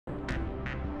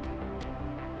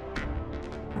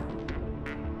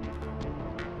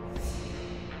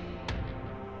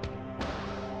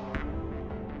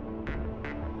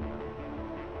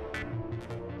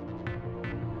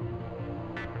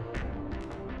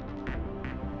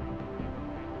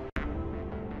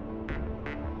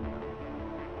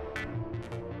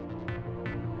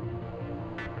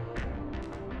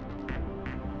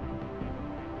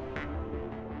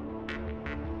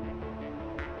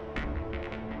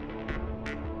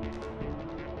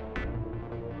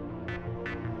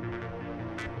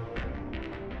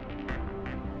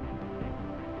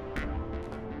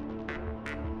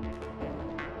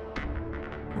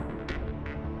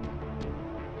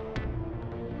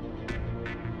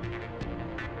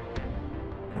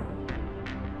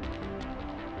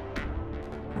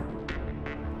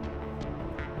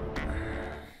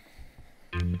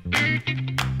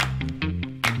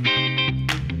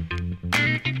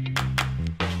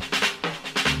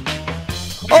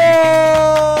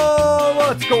Oh,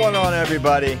 what's going on,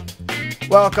 everybody?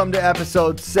 Welcome to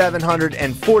episode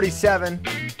 747,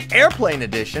 Airplane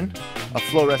Edition of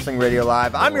FloWrestling Radio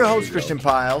Live. I'm your host, Christian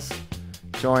Piles,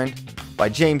 joined by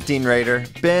James Dean Rader,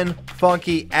 Ben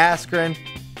Funky Askren.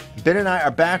 Ben and I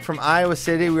are back from Iowa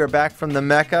City. We are back from the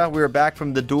Mecca. We are back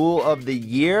from the Duel of the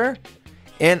Year.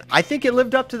 And I think it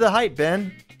lived up to the hype,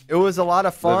 Ben. It was a lot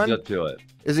of fun. Lived up to it.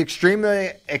 It was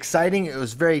extremely exciting. It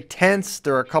was very tense.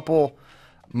 There were a couple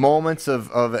moments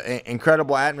of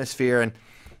incredible atmosphere. And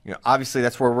obviously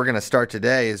that's where we're going to start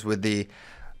today, is with the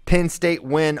Penn State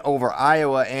win over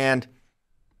Iowa. And,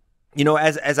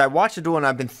 as I watched the duel and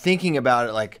I've been thinking about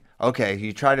it, like, okay,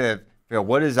 you try to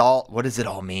what does it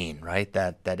all mean, right?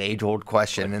 That age-old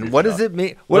question. And what does it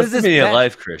mean? What's the meaning of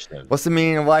life, Christian? What's the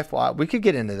meaning of life? Well, we could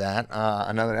get into that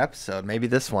another episode, maybe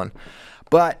this one.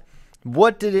 But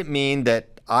what did it mean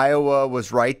that Iowa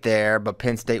was right there, but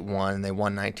Penn State won, and they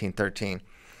won 19-13?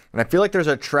 And I feel like there's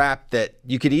a trap that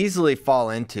you could easily fall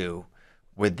into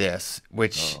with this,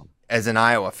 which as an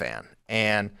Iowa fan.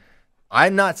 And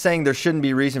I'm not saying there shouldn't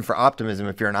be reason for optimism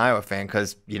if you're an Iowa fan,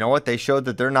 because you know what? They showed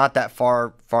that they're not that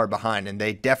far behind, and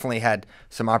they definitely had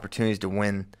some opportunities to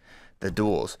win the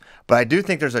duels. But I do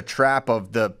think there's a trap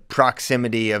of the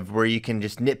proximity of where you can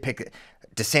just nitpick.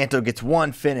 DeSanto gets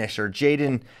one finish, or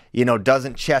Jaden,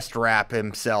 doesn't chest wrap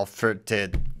himself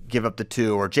to give up the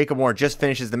two, or Jacob Moore just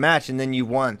finishes the match and then you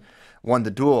won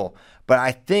the duel. But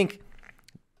I think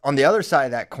on the other side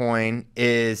of that coin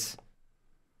is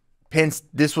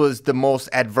this was the most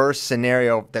adverse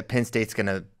scenario that Penn State's going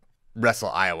to wrestle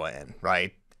Iowa in,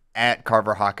 right? At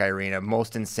Carver Hawkeye Arena,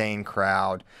 most insane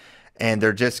crowd. And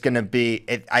they're just going to be,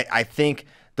 I think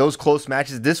those close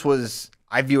matches,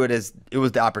 I view it as it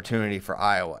was the opportunity for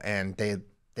Iowa, and they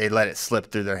let it slip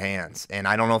through their hands. And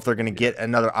I don't know if they're going to get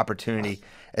another opportunity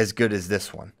as good as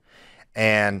this one.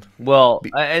 And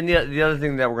the other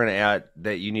thing that we're going to add,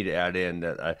 that you need to add in,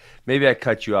 that maybe I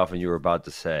cut you off when you were about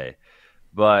to say,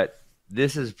 but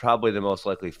this is probably the most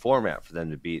likely format for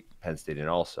them to beat Penn State in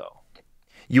also.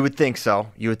 You would think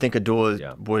so. You would think a duel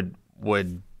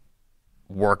would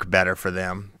work better for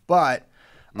them. But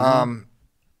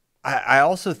I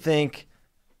also think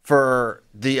for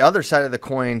the other side of the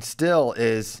coin still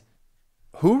is,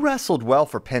 who wrestled well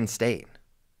for Penn State?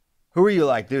 Who are you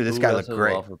like, dude, this guy looked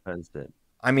great? Well for Penn State?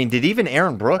 I mean, did even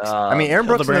Aaron Brooks? Aaron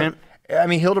Brooks.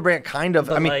 Hildebrandt kind of.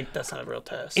 But that's not a real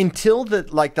test. Until the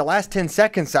last 10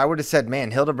 seconds, I would have said,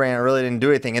 man, Hildebrandt really didn't do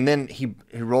anything, and then he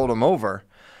rolled him over.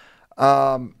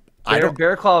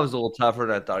 Bear Claw was a little tougher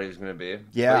than I thought he was going to be.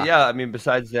 Yeah, but yeah. I mean,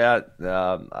 besides that,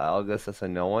 I guess that's a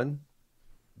no one.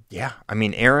 Yeah, I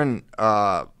mean, Aaron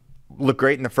looked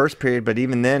great in the first period, but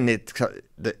even then,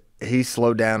 he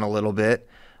slowed down a little bit.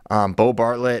 Bo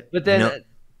Bartlett. But then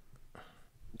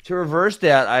to reverse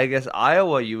that, I guess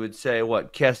Iowa, you would say,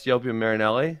 what, Cassiope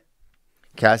Marinelli?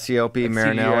 Cassiope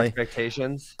Marinelli.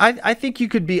 Expectations? I think you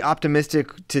could be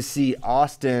optimistic to see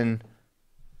Austin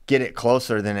get it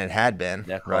closer than it had been,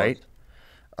 right?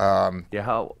 Because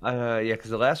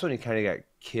the last one he kind of got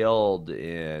killed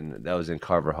that was in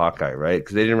Carver Hawkeye, right?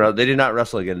 Because they did not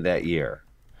wrestle again that year.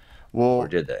 Well, or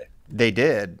did they? They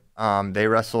did. They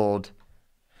wrestled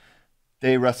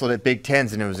at Big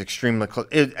Tens, and it was extremely close.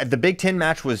 The Big Ten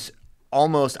match was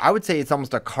almost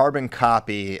a carbon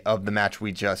copy of the match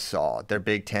we just saw, their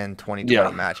Big Ten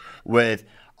 2020 match, with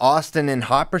Austin in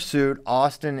hot pursuit,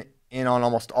 Austin in on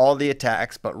almost all the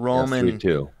attacks, but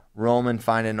Roman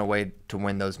finding a way to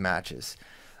win those matches.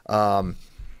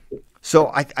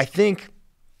 So I think,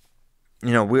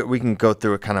 we can go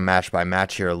through it kind of match by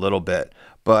match here a little bit,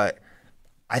 but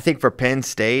I think for Penn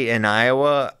State and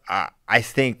Iowa, I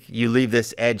think you leave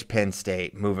this edge Penn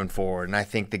State moving forward, and I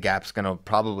think the gap's going to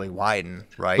probably widen,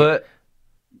 right?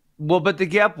 But the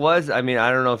gap was, I mean,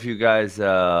 I don't know if you guys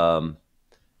have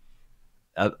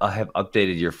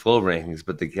updated your flow rankings,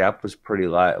 but the gap was pretty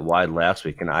wide last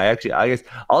week. And I guess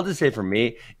I'll just say, for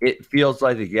me, it feels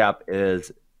like the gap is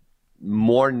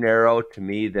more narrow to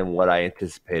me than what I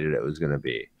anticipated it was going to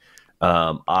be.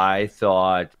 I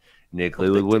thought Nick Lee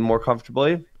would win more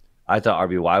comfortably. I thought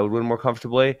RBY would win more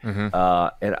comfortably. And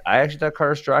I actually thought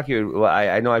Carter Strachey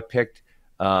I know I picked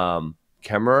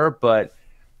Kemmerer, but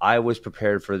I was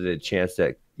prepared for the chance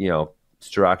that,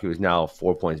 Strachey was now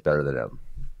 4 points better than him.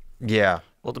 Yeah.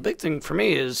 Well, the big thing for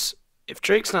me is, if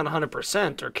Drake's not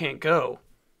 100% or can't go,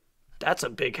 that's a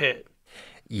big hit.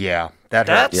 Yeah.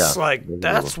 That's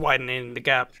widening the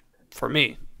gap for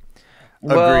me.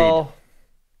 Well,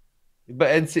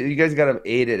 but you guys got them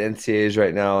 8 at NCAAs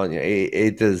right now, and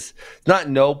 8 is not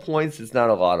no points. It's not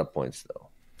a lot of points though.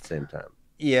 At the same time.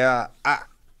 Yeah,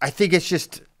 I think it's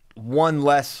just one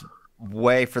less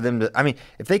way for them to. I mean,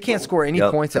 if they can't score any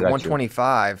points at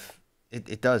 125,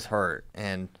 it does hurt.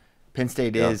 And Penn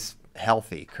State is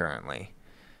healthy currently.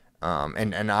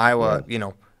 And Iowa,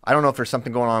 I don't know if there's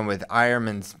something going on with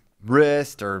Ironman's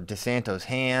wrist or DeSanto's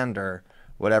hand or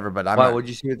whatever. But why would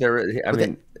you see what they're? I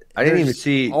mean, I didn't even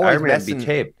see Ironman be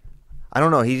taped. I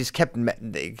don't know. He just kept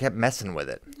messing with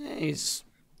it. Yeah, he's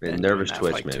been nervous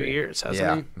twitch, for like maybe 2 years,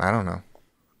 hasn't he? I don't know.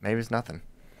 Maybe it's nothing.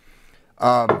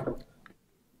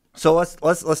 So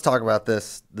let's talk about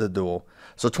the duel.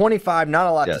 So 25, not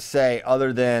a lot to say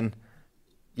other than,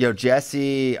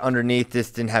 Jesse underneath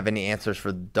this didn't have any answers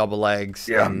for double legs.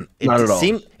 Yeah, and not at all.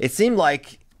 It seemed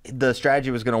like the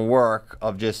strategy was going to work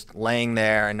of just laying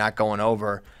there and not going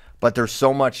over, but there's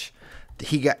so much.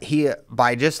 He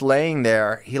by just laying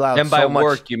there, he allowed so much. And by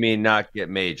work, you mean not get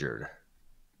majored?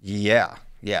 Yeah,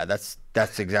 that's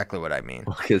exactly what I mean.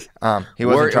 Because he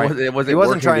wasn't trying. He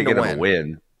wasn't trying to get a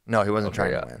win. No, he wasn't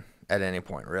trying to win at any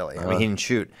point, really. I mean, he didn't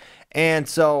shoot, and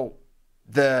so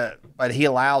but he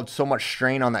allowed so much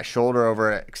strain on that shoulder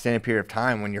over an extended period of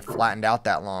time. When you're flattened out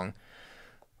that long,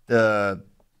 the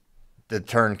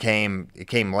turn came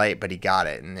late, but he got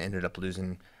it and ended up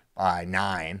losing by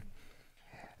 9.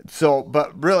 So,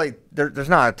 but really, there's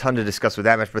not a ton to discuss with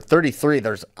that match. But 33,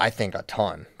 there's, I think, a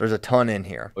ton. There's a ton in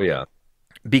here. Oh, yeah.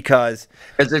 Because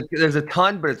there's a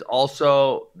ton, but it's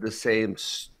also the same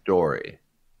story.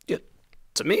 Yeah.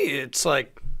 To me, it's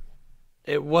like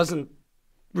it wasn't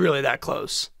really that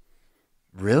close.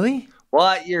 Really?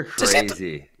 What? You're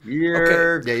crazy.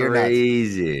 You're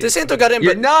crazy. DeSanto got in,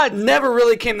 but never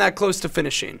really came that close to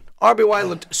finishing. RBY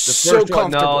looked so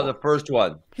comfortable. No, the first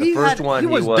one. He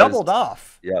was doubled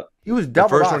off. Yep. He was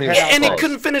doubled off. And he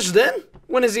couldn't finish then?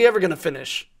 When is he ever going to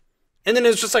finish? And then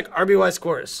it's just like RBY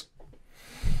scores.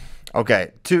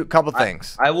 Okay, couple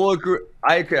things. I will agree.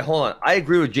 Hold on. I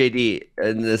agree with JD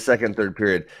in the second, third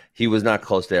period. He was not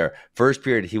close there. First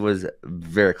period, he was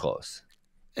very close.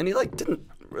 And he didn't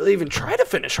really even try to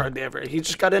finish hardly ever. He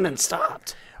just got in and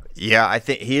stopped. Yeah, I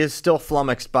think he is still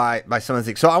flummoxed by some of the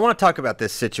things. So I want to talk about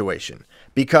this situation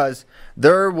because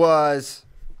there was,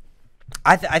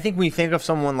 I think when you think of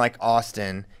someone like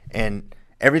Austin and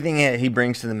everything he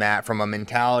brings to the mat from a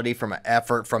mentality, from an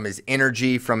effort, from his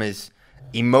energy, from his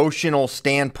emotional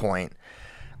standpoint,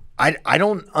 I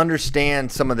don't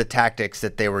understand some of the tactics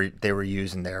that they were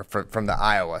using there from the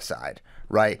Iowa side.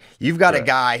 Right, you've got a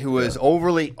guy who is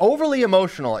overly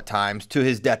emotional at times to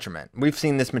his detriment. We've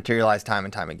seen this materialize time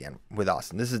and time again with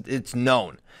Austin. It's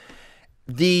known.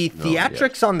 The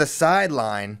theatrics on the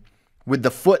sideline with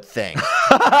the foot thing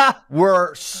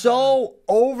were so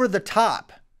over the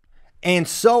top, and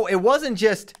so it wasn't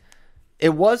just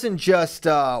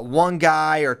one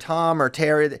guy or Tom or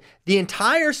Terry. The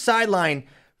entire sideline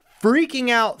freaking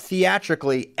out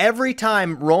theatrically every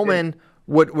time Roman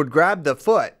would grab the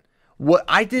foot. What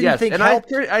I didn't think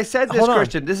helped. I said this,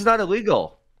 Christian. This is not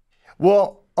illegal.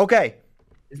 Well, okay.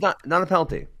 It's not a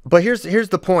penalty. But here's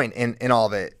the point in all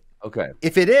of it. Okay.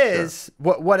 If it is,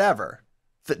 whatever.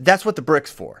 That's what the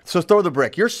brick's for. So throw the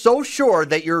brick. You're so sure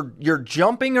that you're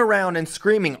jumping around and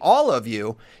screaming, all of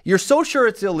you. You're so sure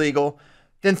it's illegal,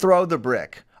 then throw the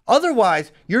brick.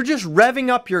 Otherwise, you're just revving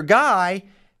up your guy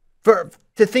to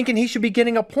thinking he should be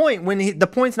getting a point when the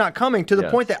point's not coming. To the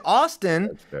point that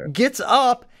Austin gets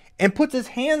up and puts his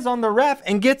hands on the ref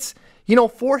and gets,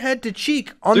 forehead to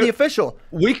cheek on the official.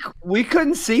 We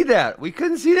couldn't see that. We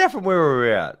couldn't see that from where we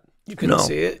were at. You couldn't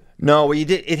see it? No, well, you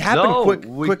did. It happened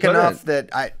quick enough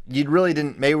that you really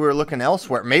didn't. Maybe we were looking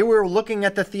elsewhere. Maybe we were looking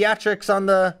at the theatrics on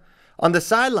the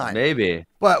sideline. Maybe.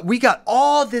 But we got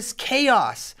all this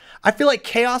chaos. I feel like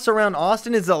chaos around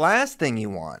Austin is the last thing you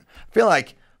want. I feel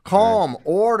like calm,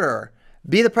 order.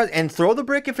 Be the president and throw the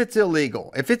brick if it's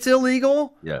illegal. If it's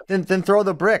illegal, then throw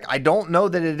the brick. I don't know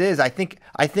that it is. I think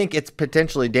it's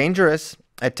potentially dangerous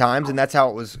at times, and that's how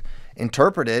it was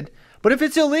interpreted. But if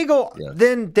it's illegal,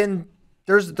 then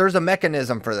there's a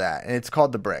mechanism for that, and it's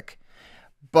called the brick.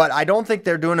 But I don't think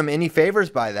they're doing him any favors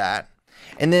by that.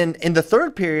 And then in the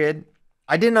third period,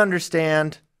 I didn't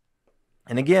understand.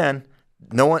 And again,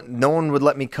 no one would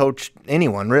let me coach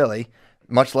anyone really,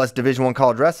 much less Division I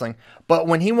college wrestling. But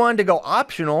when he wanted to go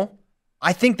optional,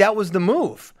 I think that was the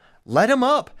move. Let him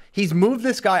up. He's moved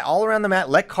this guy all around the mat.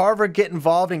 Let Carver get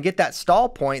involved and get that stall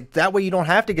point. That way you don't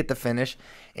have to get the finish.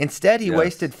 Instead, he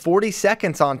wasted 40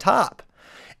 seconds on top.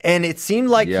 And it seemed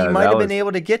like he might have been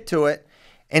able to get to it.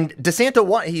 And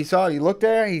DeSanto, he looked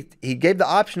there. He gave the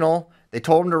optional. They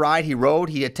told him to ride. He rode.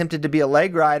 He attempted to be a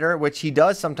leg rider, which he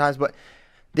does sometimes. But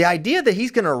the idea that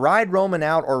he's going to ride Roman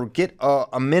out or get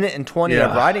a minute and 20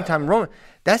 of riding time Roman,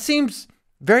 that seems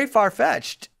very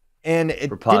far-fetched. And it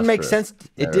didn't make sense.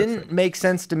 It didn't make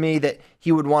sense to me that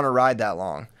he would want to ride that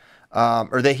long,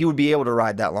 or that he would be able to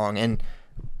ride that long. And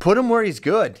put him where he's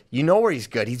good. You know where he's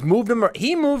good. He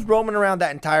moved Roman around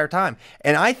that entire time.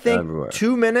 And I think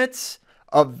 2 minutes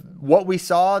of what we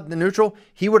saw in the neutral,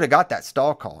 he would have got that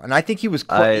stall call. And I think he was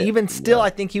I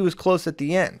think he was close at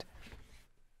the end.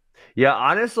 Yeah,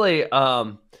 honestly,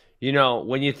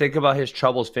 when you think about his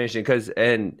troubles finishing,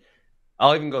 and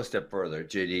I'll even go a step further,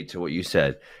 JD, to what you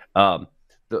said.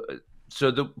 So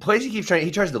the place he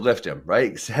tries to lift him,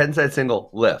 right? Head inside single,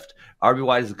 lift.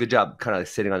 RBY does a good job kind of like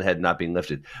sitting on the head and not being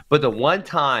lifted. But the one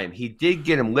time he did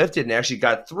get him lifted and actually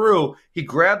got through, he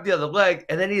grabbed the other leg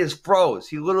and then he just froze.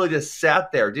 He literally just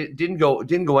sat there, didn't go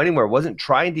anywhere, wasn't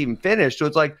trying to even finish. So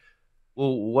it's like,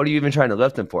 well, what are you even trying to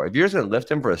lift him for? If you're just going to lift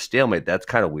him for a stalemate, that's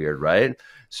kind of weird, right?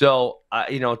 So,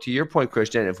 to your point,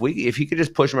 Christian, if he could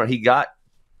just push him around, he got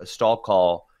a stall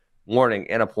call, warning,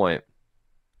 and a point.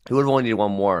 He would have only needed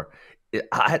one more.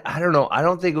 I don't know. I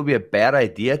don't think it would be a bad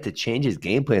idea to change his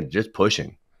game plan to just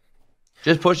pushing.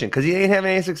 Just pushing, because he ain't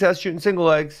having any success shooting single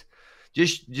legs.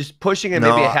 Just pushing and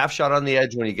maybe a half shot on the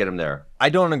edge when you get him there. I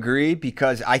don't agree,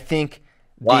 because I think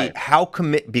how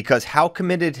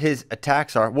committed his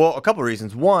attacks are. Well, a couple of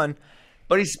reasons. One,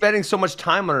 but he's spending so much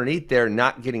time underneath there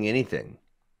not getting anything.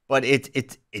 But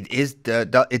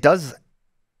it does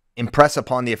impress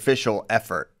upon the official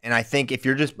effort. And I think if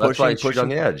you're just pushing on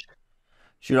the edge.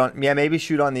 Maybe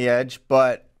shoot on the edge,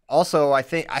 but also I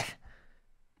think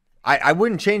I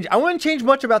wouldn't change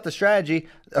much about the strategy.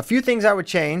 A few things I would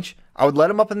change. I would let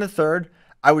him up in the third.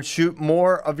 I would shoot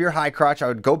more of your high crotch. I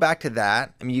would go back to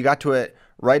that. I mean, you got to it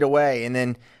right away, and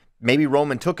then maybe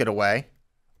Roman took it away,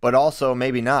 but also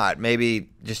maybe not. Maybe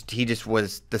he just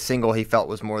was the single he felt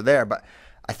was more there. But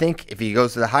I think if he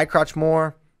goes to the high crotch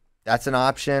more, that's an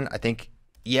option. I think,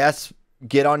 yes,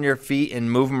 get on your feet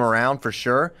and move him around for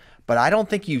sure. But I don't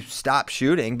think you stop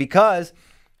shooting, because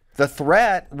the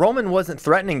threat, Roman wasn't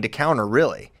threatening to counter,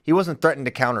 really. He wasn't threatening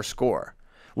to counter score,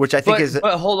 which I think is.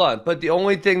 But hold on. But the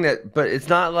only thing but it's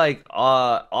not like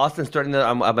Austin's threatening that.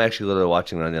 I'm actually literally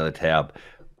watching it on the other tab.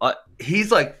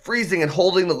 He's like freezing and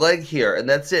holding the leg here, and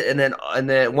that's it. And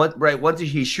then once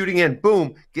he's shooting in,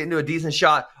 boom, getting to a decent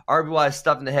shot. RBY is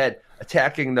stuffing the head,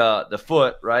 attacking the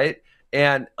foot, right?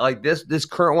 And like this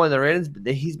current one they're in,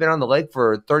 he's been on the leg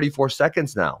for 34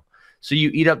 seconds now. So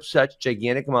you eat up such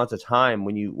gigantic amounts of time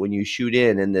when you shoot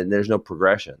in, and then there's no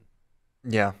progression.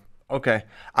 Yeah. Okay.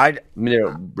 I mean, they're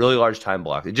a really large time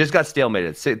block. It just got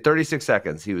stalemated. 36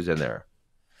 seconds he was in there.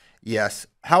 Yes.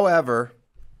 However,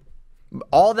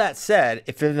 all that said,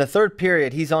 if in the third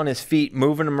period he's on his feet,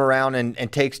 moving him around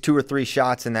and takes 2 or 3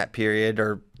 shots in that period,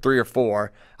 or 3 or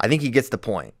 4, I think he gets the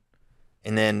point.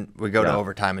 And then we go to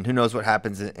overtime, and who knows what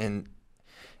happens in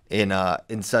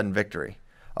sudden victory.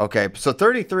 Okay, so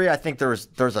 33, I think there's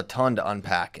a ton to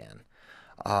unpack in.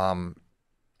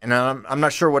 And I'm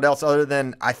not sure what else other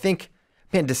than I think,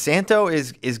 man, DeSanto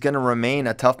is going to remain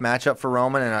a tough matchup for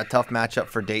Roman and a tough matchup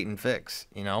for Dayton Fix,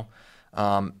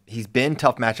 He's been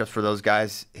tough matchups for those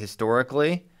guys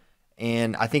historically,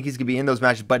 and I think he's going to be in those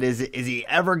matches, but is he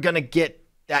ever going to get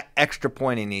that extra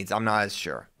point he needs? I'm not as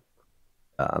sure.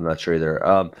 I'm not sure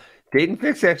either. Dayton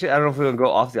Fix, actually, I don't know if we're going to go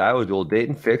off the Iowa duel.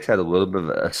 Dayton Fix had a little bit of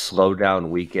a slowdown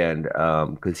weekend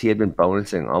because he had been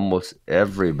bonusing almost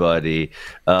everybody.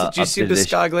 Did you see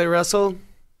Biscaglia wrestle?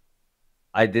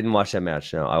 I didn't watch that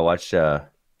match, no. I watched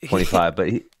 25, but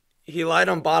he lied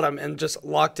on bottom and just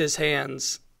locked his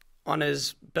hands on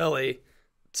his belly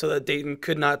so that Dayton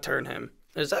could not turn him.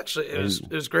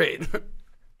 It was great.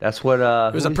 That's what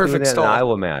it was a perfect stall. An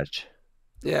Iowa match.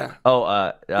 Yeah.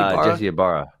 Oh, Jesse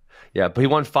Ibarra. Yeah, but he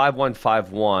won 5-1,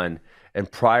 5-1,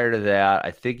 and prior to that,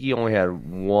 I think he only had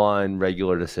one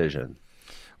regular decision.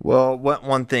 Well,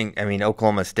 one thing, I mean,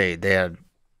 Oklahoma State, they had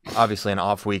obviously an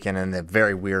off weekend and a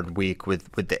very weird week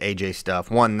with the AJ stuff.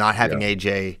 One, not having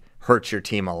AJ hurts your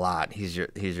team a lot. He's your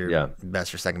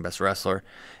best or second best wrestler,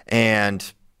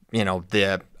 and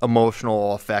the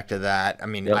emotional effect of that. I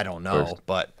mean, I don't know,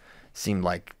 but seemed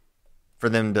like for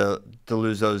them to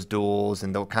lose those duels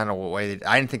and the kind of way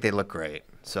I didn't think they looked great.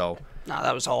 So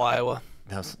that was all Iowa.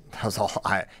 That was all.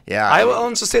 Iowa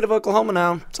owns the state of Oklahoma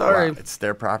now. Sorry, well, it's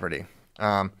their property.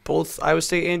 Both Iowa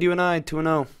State and UNI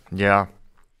 2-0. Yeah.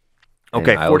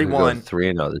 Okay, 41.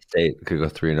 3-0. The state could go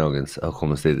 3-0 against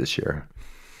Oklahoma State this year.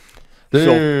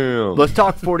 So let's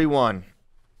talk 41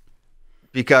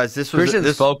 because this was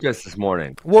Christian's focus this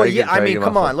morning. Well,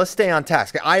 come on, let's stay on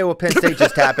task. Iowa Penn State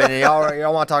just happened, and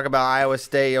y'all want to talk about Iowa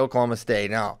State, Oklahoma State?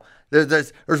 No.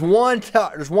 There's one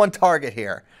target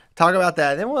here. Talk about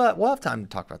that, and then we'll have time to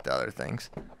talk about the other things.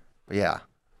 But yeah,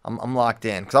 I'm locked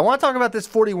in because I want to talk about this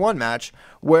 41 match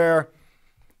where,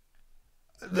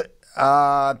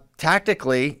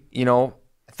 tactically, I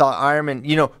thought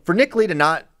Ironman, for Nick Lee to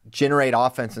not generate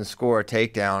offense and score a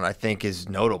takedown, I think is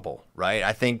notable, right?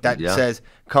 I think that says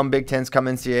come Big Tens, come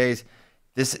NCAAs,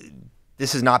 this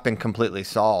has not been completely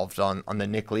solved on the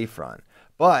Nick Lee front.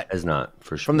 But it's not,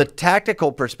 for sure. From the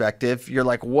tactical perspective, you're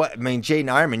like, what? I mean, Jaden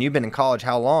Ironman, you've been in college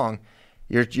how long?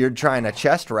 You're trying to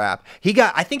chest wrap.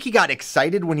 I think he got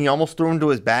excited when he almost threw him to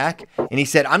his back, and he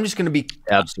said, I'm just going to be.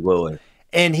 Absolutely.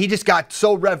 And he just got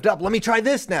so revved up. Let me try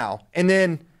this now. And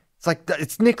then it's like,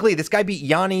 it's Nick Lee. This guy beat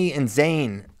Yanni and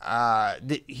Zane.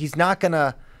 He's not going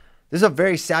to. This is a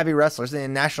very savvy wrestler. He's a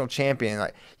national champion.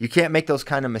 Like, you can't make those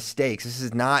kind of mistakes. This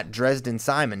is not Dresden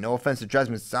Simon. No offense to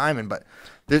Dresden Simon, but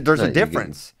there's a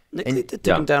difference. Nick Lee did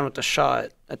take him down with the shot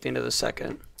at the end of the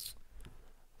second.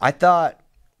 I thought,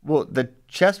 the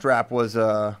chest wrap was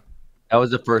that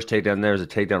was the first takedown. There was a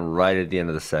takedown right at the end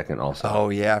of the second also. Oh,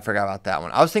 yeah, I forgot about that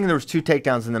one. I was thinking there was 2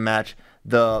 takedowns in the match.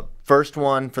 The first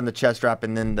one from the chest wrap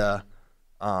and then the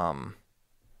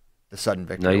sudden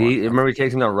victory. No, remember he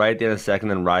takes him down right at the end of the second,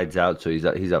 then rides out, so he's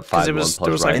up 5-1 plus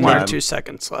there was like 1 or 2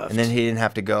 seconds left. And then he didn't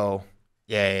have to go.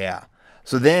 Yeah.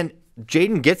 So then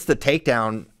Jaden gets the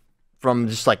takedown from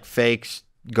just like fakes,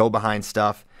 go behind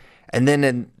stuff. And then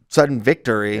in sudden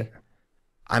victory,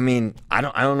 I mean, I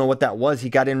don't know what that was. He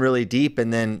got in really deep,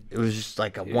 and then it was just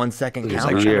like a 1 second counter. He was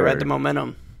like trying to ride the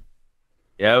momentum.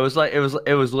 Yeah, I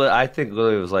think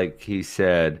literally it was like he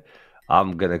said,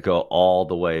 I'm going to go all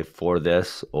the way for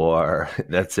this, or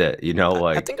that's it.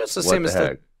 I think it's the same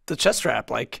as the chest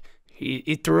wrap. Like,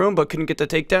 he threw him but couldn't get the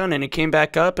takedown, and he came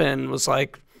back up and was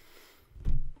like,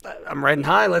 I'm riding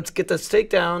high. Let's get this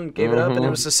takedown. Gave it up, and it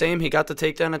was the same. He got the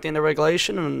takedown at the end of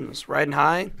regulation and was riding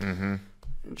high. Mm-hmm.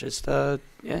 And just,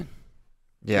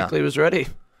 Nick Lee was ready.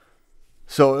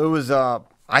 So it was,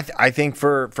 I think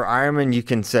for Ironman, you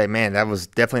can say, man, that was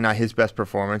definitely not his best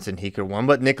performance, and he could have won.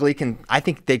 But Nick Lee I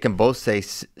think they can both say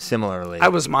similarly. I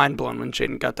was mind blown when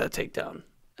Jaden got that takedown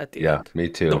at the end. Yeah, me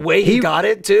too. The way he got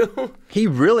it, too. He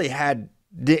really had.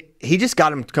 He just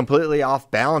got him completely off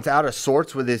balance, out of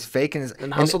sorts with his fake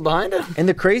and hustled behind him. And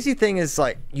the crazy thing is,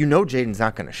 like, Jaden's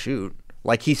not going to shoot.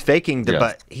 Like, he's faking,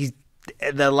 but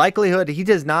the likelihood he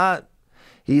does not.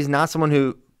 He's not someone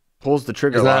who pulls the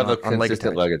trigger. Does not have a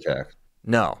consistent leg attack.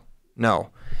 No.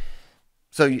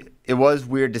 So it was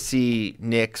weird to see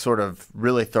Nick sort of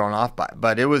really thrown off by,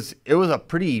 but it was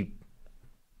a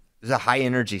high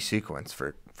energy sequence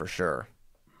for sure.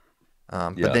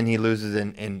 But then he loses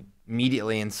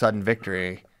immediately in sudden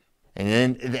victory, and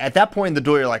then at that point in the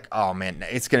duel, you're like, oh man,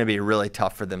 it's going to be really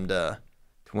tough for them to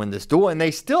win this duel, and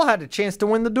they still had a chance to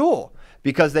win the duel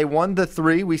because they won the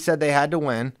 3 we said they had to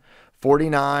win,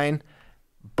 49.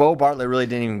 Bo Bartlett really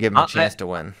didn't even give him a chance to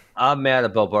win. I'm mad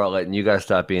at Bo Bartlett, and you got to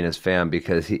stop being his fan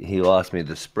because he lost me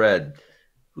the spread.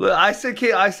 I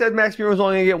said Max Muir was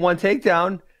only going to get 1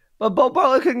 takedown, but Bo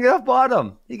Bartlett couldn't get off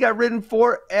bottom. He got ridden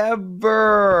forever.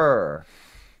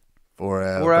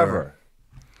 I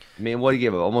mean, what did he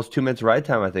give? Almost 2 minutes ride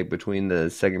time, I think, between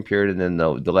the second period and then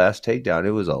the last takedown.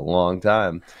 It was a long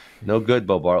time. No good,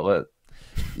 Bo Bartlett.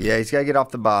 Yeah, he's got to get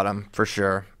off the bottom for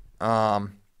sure.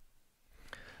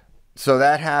 So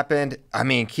that happened. I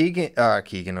mean, Keegan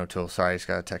O'Toole. Sorry, I just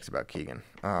got a text about Keegan.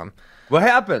 What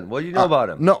happened? What do you know about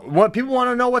him? No, what people want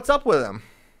to know what's up with him.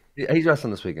 He's wrestling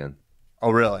this weekend.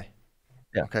 Oh, really?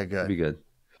 Yeah. Okay, good. Be good.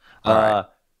 All right.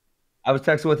 I was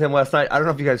texting with him last night. I don't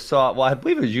know if you guys saw it. Well, I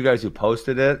believe it was you guys who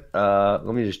posted it. Let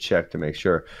me just check to make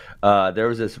sure. There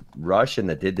was this Russian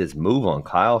that did this move on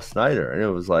Kyle Snyder, and it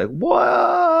was like,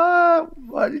 what?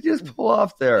 Why did you just pull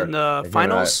off there? In the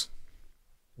finals?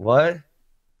 What?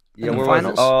 Yeah, where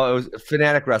finals? It was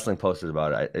Fanatic Wrestling posted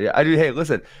about it. I do. Hey,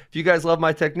 listen, if you guys love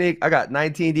my technique, I got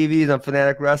 19 DVDs on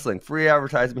Fanatic Wrestling. Free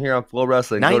advertisement here on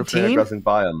FloWrestling. 19? Go to Fanatic Wrestling,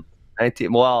 buy them.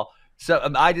 19. Well,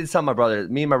 so I did some.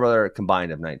 Me and my brother combined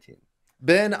have 19.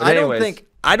 Ben, I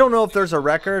don't know if there's a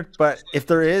record, but if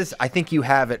there is, I think you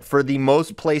have it for the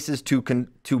most places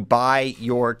to buy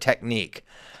your technique.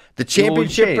 The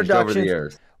championship production over the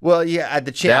years. Well, yeah, at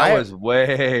the that was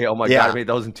way. Oh my god, I made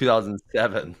those in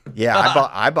 2007. Yeah,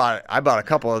 I bought a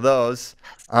couple of those.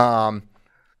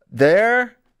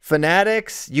 There,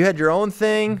 Fanatics. You had your own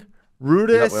thing.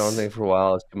 Rudis. Yeah, my own thing for a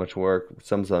while. It's too much work.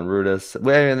 Some's on Rudis.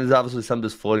 Well, I mean, there's obviously some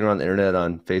just floating around the internet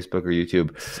on Facebook or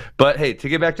YouTube. But hey, to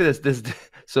get back to this.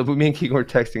 So me and Keegan were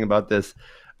texting about this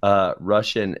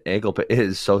Russian ankle. It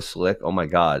is so slick. Oh my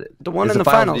god. The one in the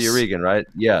finals. The Urigan, right?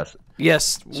 Yes.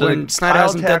 Yes. So when Snyder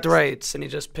has him dead to rights and he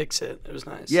just picks it. It was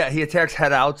nice. Yeah, he attacks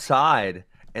head outside,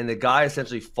 and the guy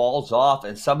essentially falls off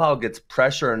and somehow gets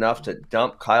pressure enough to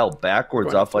dump Kyle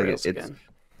backwards off like it's.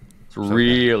 It's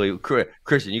really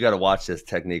Christian. You got to watch this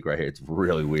technique right here. It's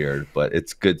really weird, but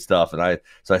it's good stuff. And I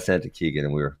sent it to Keegan,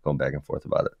 and we were going back and forth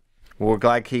about it. Well, we're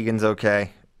glad Keegan's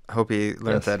okay. Hope he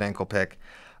learns that ankle pick.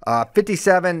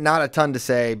 57. Not a ton to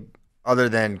say other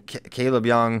than Caleb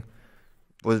Young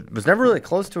was never really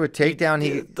close to a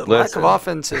takedown. The lack of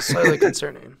offense is slightly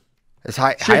concerning. It's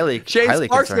highly Shane highly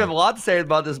Sparks concerning. have a lot to say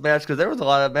about this match because there was a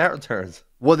lot of mat returns.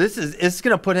 Well, it's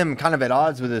going to put him kind of at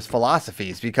odds with his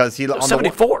philosophies because he on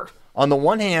 74. On the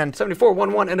one hand, 74,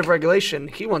 1-1, end of regulation.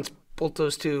 He wants both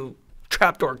those two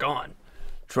trapdoor gone.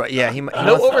 Yeah,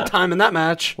 no overtime in that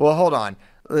match. Well, hold on.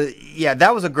 Yeah,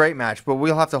 that was a great match, but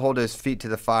we'll have to hold his feet to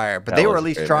the fire. But they were at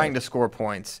least trying to score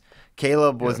points.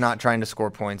 Caleb was not trying to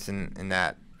score points in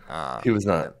that. He was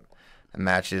not.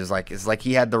 Match it's like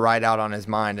he had the right out on his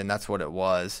mind, and that's what it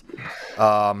was.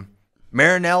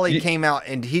 Marinelli came out,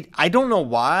 and I don't know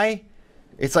why.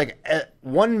 It's like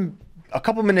a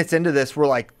couple minutes into this, we're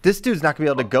like, this dude's not gonna be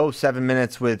able to go 7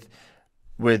 minutes with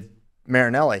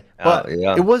Marinelli. But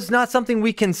it was not something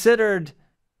we considered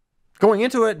going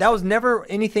into it. That was never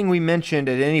anything we mentioned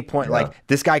at any point. Yeah. Like,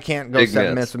 this guy can't go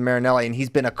 7 minutes with Marinelli, and he's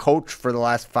been a coach for the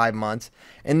last 5 months.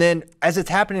 And then as it's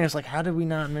happening, it's like, how did we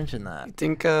not mention that? I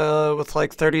think with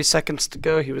like 30 seconds to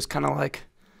go, he was kind of like,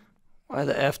 why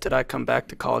the F did I come back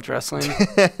to college wrestling?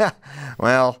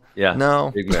 Well,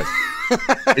 no. Big miss.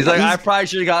 He's like, I probably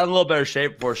should have gotten a little better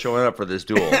shape before showing up for this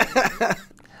duel.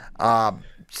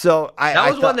 So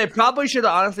that was one they probably should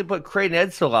have honestly put Creighton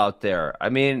Edsel out there. I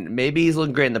mean, maybe he's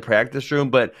looking great in the practice room,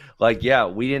 but like, yeah,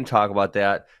 we didn't talk about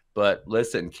that. But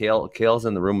listen, Kale's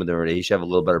in the room with him already. He should have a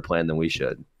little better plan than we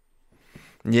should.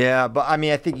 Yeah, but I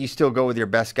mean, I think you still go with your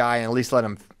best guy and at least let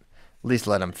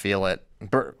him feel it.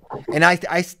 And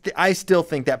I still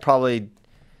think that probably,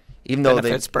 even though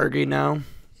benefits Berge now.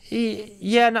 I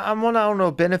don't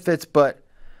know benefits, but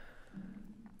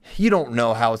you don't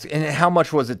know how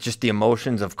much was it just the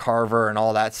emotions of Carver and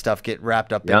all that stuff get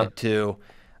wrapped up in it too.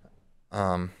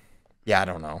 I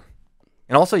don't know.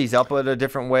 And also he's up at a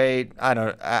different weight.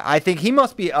 I think he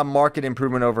must be a market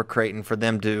improvement over Creighton for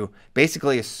them to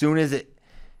basically as soon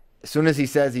as he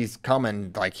says he's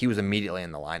coming, like he was immediately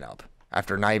in the lineup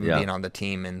after not even being on the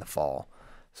team in the fall.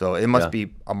 So it must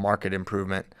be a market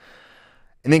improvement.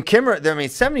 And then Kimmer,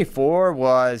 74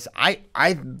 was, I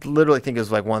literally think it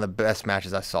was like one of the best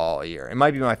matches I saw all year. It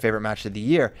might be my favorite match of the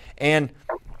year. And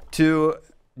to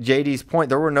JD's point,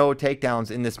 there were no takedowns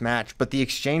in this match, but the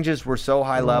exchanges were so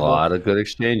high level. A lot of good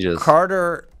exchanges.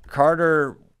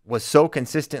 Carter was so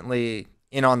consistently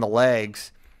in on the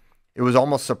legs. It was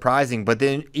almost surprising, but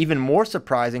then even more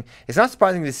surprising, it's not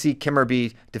surprising to see Kimmer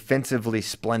be defensively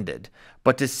splendid,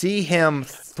 but to see him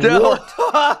thwart.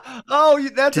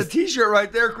 That's a T-shirt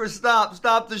right there, Chris.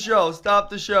 Stop the show. Stop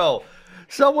the show.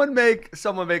 Someone make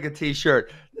a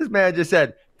T-shirt. This man just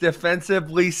said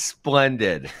defensively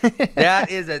splendid. That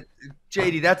is a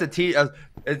JD. That's a T.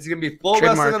 It's gonna be full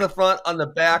wrestling on the front, on the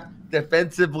back.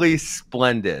 Defensively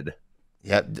splendid.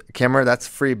 Yep, Kimmer, that's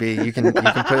freebie. You can put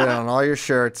it on all your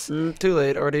shirts. Too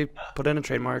late. Already put in a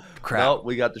trademark. Crap. No,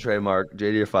 we got the trademark.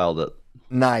 JD filed it.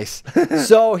 Nice.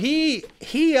 So he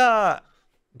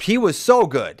was so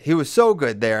good. He was so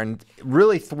good there and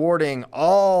really thwarting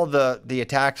all the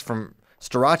attacks from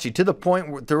Strachey to the point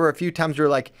where there were a few times where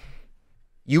like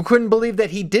you couldn't believe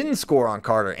that he didn't score on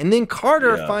Carter. And then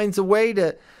Carter finds a way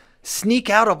to sneak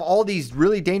out of all these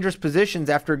really dangerous positions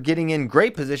after getting in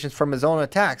great positions from his own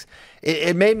attacks.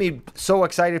 It made me so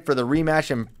excited for the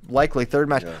rematch and likely third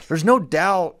match. Yes. There's no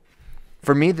doubt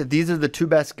for me that these are the two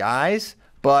best guys,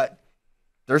 but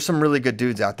there's some really good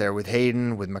dudes out there with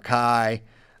Hayden, with Mackay,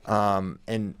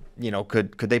 and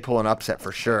could they pull an upset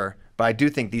for sure? But I do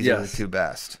think these are the two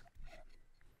best.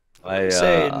 I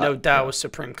say no doubt with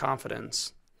supreme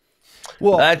confidence.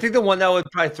 Well, I think the one that would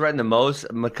probably threaten the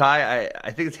most, Mackay,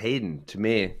 I think it's Hayden to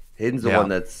me. Hayden's the one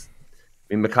that's,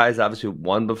 Mackay's obviously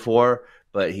won before,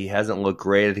 but he hasn't looked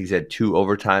great. I think he's had 2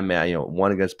 overtime matches,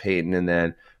 one against Peyton, and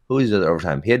then who's the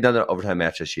overtime? He had done an overtime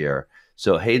match this year.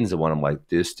 So Hayden's the one I'm like,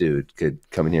 this dude could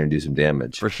come in here and do some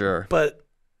damage. For sure. But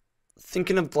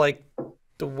thinking of like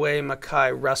the way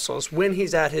Mackay wrestles when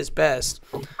he's at his best,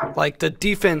 like the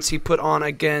defense he put on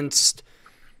against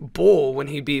Bull when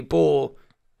he beat Bull,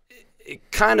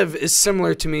 it kind of is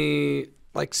similar to me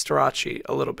like Strachey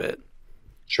a little bit.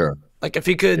 Sure. Like if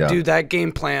he could do that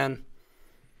game plan,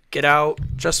 get out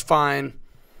just fine,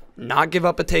 not give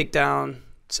up a takedown,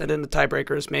 send in the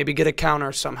tiebreakers, maybe get a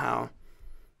counter somehow.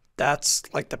 That's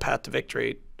like the path to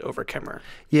victory over Kimmer.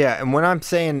 Yeah, and when I'm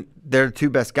saying they're the two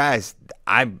best guys,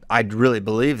 I'd really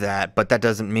believe that, but that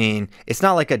doesn't mean it's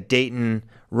not like a Dayton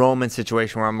Roman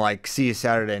situation where I'm like, see you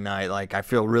Saturday night. Like, I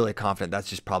feel really confident that's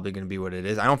just probably going to be what it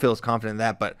is. I don't feel as confident in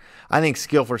that, but I think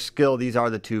skill for skill, these are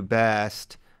the two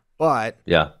best. But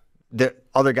yeah, the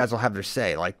other guys will have their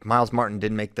say. Like, Miles Martin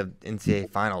didn't make the NCAA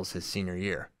finals his senior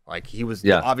year. Like, he was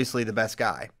obviously the best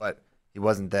guy, but he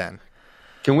wasn't then.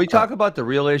 Can we talk about the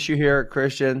real issue here,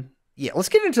 Christian? Yeah, let's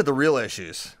get into the real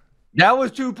issues. That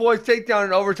was 2 points takedown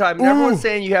in overtime. And everyone's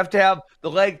saying you have to have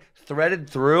the leg threaded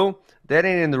through. That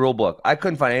ain't in the rule book. I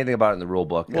couldn't find anything about it in the rule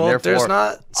book. Well, and therefore, there's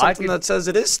not something that says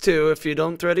it is too if you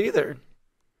don't thread either.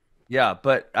 Yeah,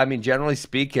 but I mean, generally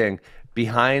speaking,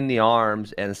 behind the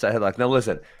arms and the side headlock. Now,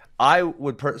 listen, I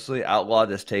would personally outlaw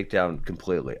this takedown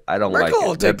completely. I don't like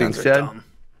it. That being said,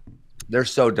 they're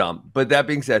so dumb. But that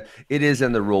being said, it is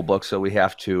in the rule book, so we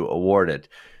have to award it.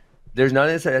 There's none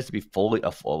of this that has to be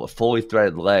a fully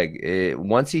threaded leg.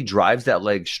 Once he drives that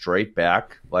leg straight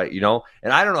back, like, you know,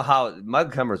 and I don't know how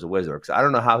Michael Kemmer's a wizard, because I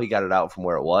don't know how he got it out from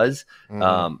where it was,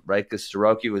 right? Because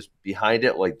Soroki was behind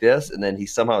it like this, and then he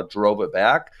somehow drove it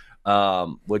back,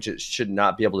 which it should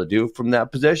not be able to do from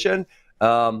that position.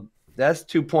 That's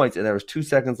 2 points, and there was 2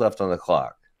 seconds left on the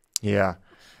clock. Yeah.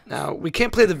 Now, we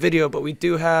can't play the video, but we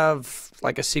do have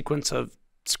like a sequence of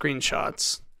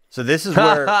screenshots. So this is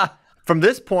where... From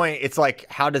this point, it's like,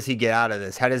 how does he get out of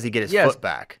this? How does he get his foot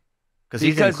back? Because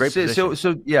he's in a great position.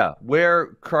 So yeah,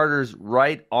 where Carter's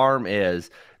right arm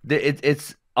is,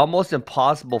 it's almost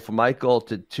impossible for Michael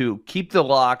to keep the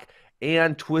lock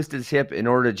and twist his hip in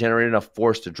order to generate enough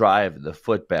force to drive the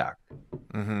foot back.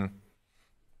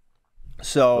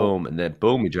 So boom, and then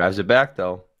boom, he drives it back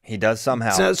though. He does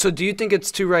somehow. So do you think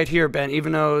it's 2 right here, Ben,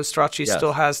 even though Strachey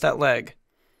still has that leg?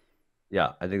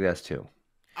 Yeah, I think that's 2.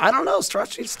 I don't know.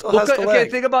 Strachey still has the leg. Okay,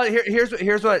 think about it.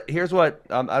 Here's what.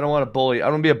 I don't want to bully. I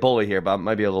don't want to be a bully here, but I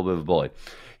might be a little bit of a bully.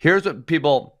 Here's what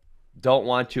people don't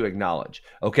want to acknowledge.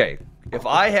 Okay, if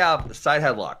I have a side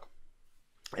headlock,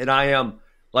 and I am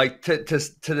like to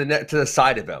the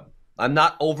side of him, I'm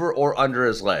not over or under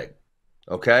his leg.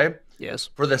 Okay. Yes.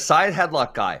 For the side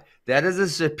headlock guy, that is a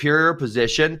superior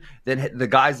position than the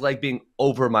guy's leg being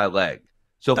over my leg.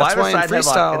 So if I have a side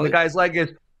headlock and the guy's leg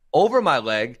is over my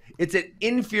leg, it's an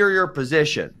inferior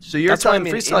position. So you're telling me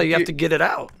in freestyle you have to get it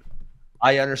out.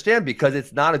 I understand, because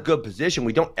it's not a good position.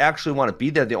 We don't actually want to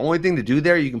be there. The only thing to do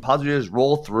there you can possibly do is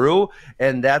roll through,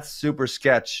 and that's super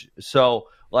sketch. So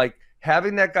like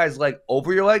having that guy's leg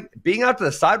over your leg, being out to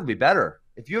the side would be better.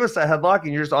 If you have a side headlock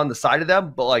and you're just on the side of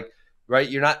them, but like right,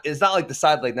 you're not. It's not like the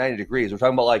side like 90 degrees. We're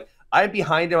talking about like I'm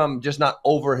behind him. I'm just not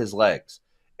over his legs.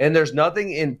 And there's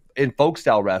nothing in folk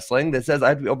style wrestling that says I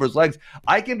have to be over his legs.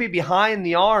 I can be behind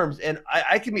the arms, and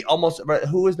I can be almost.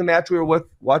 Who was the match we were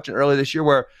watching earlier this year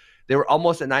where they were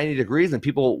almost at 90 degrees and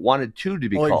people wanted 2 to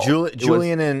be called?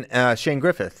 Julian and Shane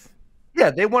Griffith.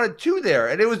 Yeah, they wanted 2 there,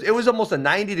 and it was almost a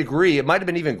 90 degree. It might have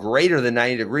been even greater than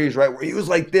 90 degrees, right? Where he was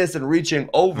like this and reaching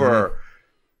over.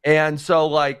 And so,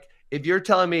 like, if you're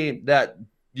telling me that,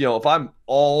 you know, if I'm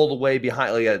all the way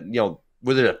behind, like, you know,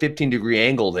 whether a 15-degree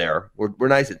angle there, we're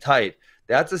nice and tight,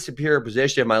 that's a superior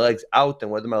position. My leg's out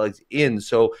than whether my leg's in.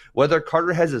 So whether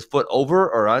Carter has his foot over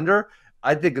or under,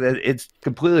 I think that it's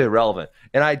completely irrelevant.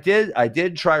 And I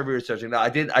did try researching. Now I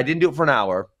didn't do it for an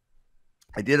hour.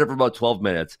 I did it for about 12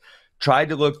 minutes. Tried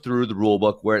to look through the rule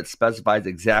book where it specifies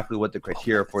exactly what the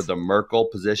criteria for the Merkle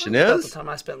position is. That's the time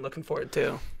I spent looking for it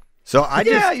too. So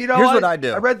here's what I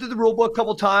do. I read through the rule book a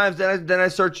couple times, then I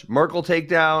searched Merkle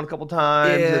takedown a couple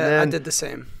times. Yeah, and then, I did the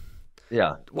same.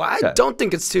 Yeah. What I don't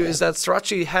think it's 2 is that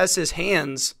Strachey has his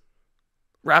hands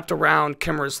wrapped around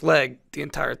Kimmer's leg the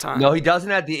entire time. No, he doesn't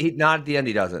not at the end.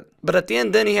 He doesn't. But at the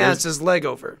end, then he has his leg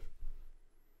over.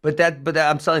 But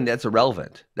I'm telling you, that's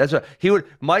irrelevant. That's what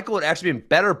Michael would actually be in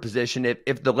better position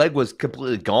if the leg was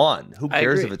completely gone. Who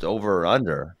cares if it's over or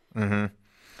under?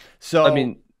 So I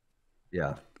mean,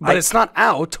 yeah. But it's not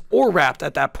out or wrapped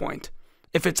at that point.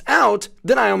 If it's out,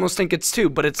 then I almost think it's 2,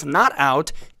 but it's not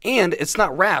out and it's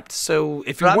not wrapped. So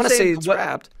if you want to say it's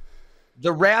wrapped.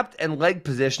 The wrapped and leg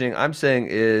positioning, I'm saying,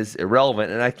 is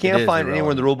irrelevant. And I can't find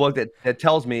anywhere in the rule book that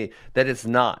tells me that it's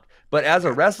not. But as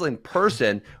a wrestling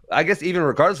person, I guess even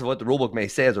regardless of what the rule book may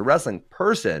say, as a wrestling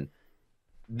person,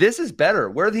 this is better.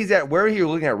 Where you're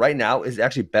looking at right now is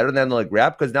actually better than the leg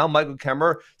wrap, because now Michael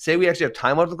Kemmer, say we actually have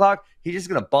time on the clock, he's just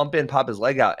going to bump in, pop his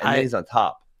leg out, and then he's on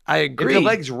top. I agree. If the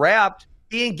leg's wrapped,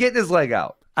 he ain't getting his leg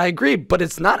out. I agree, but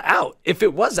it's not out. If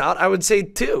it was out, I would say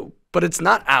 2, but it's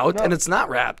not out and it's not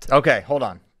wrapped. Okay, hold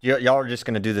on. Y'all are just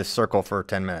going to do this circle for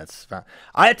 10 minutes.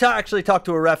 I actually talked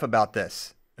to a ref about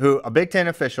this, a Big Ten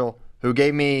official who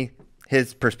gave me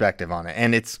his perspective on it,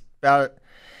 and it's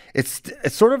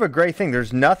sort of a great thing.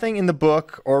 There's nothing in the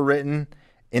book or written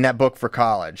in that book for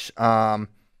college.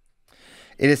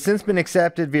 It has since been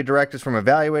accepted via directives from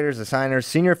evaluators, assigners,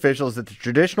 senior officials that the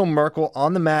traditional Merkle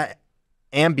on the mat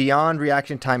and beyond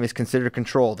reaction time is considered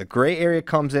control. The gray area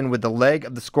comes in with the leg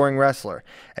of the scoring wrestler,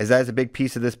 as that is a big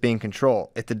piece of this being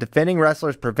control. If the defending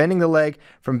wrestler is preventing the leg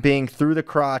from being through the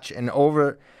crotch and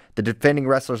over the defending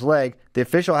wrestler's leg, the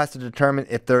official has to determine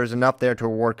if there is enough there to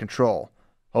award control.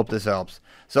 Hope this helps.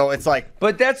 So it's like,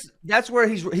 but that's where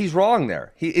he's wrong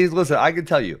there. He's listen. I can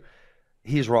tell you,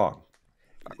 he's wrong.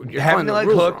 Having the leg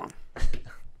hooked.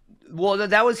 Well,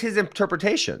 that was his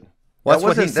interpretation. Well, that's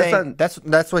what he's saying.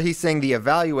 That's what he's saying. The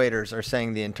evaluators are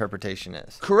saying the interpretation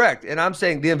is correct, and I'm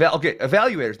saying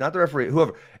evaluators, not the referee,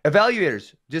 whoever.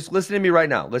 Evaluators, just listen to me right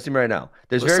now. Listen to me right now.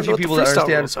 There's very few people that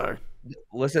understand.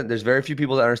 Listen, there's very few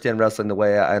people that understand wrestling the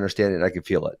way I understand it, and I can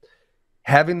feel it.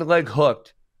 Having the leg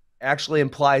hooked actually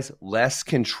implies less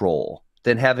control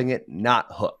than having it not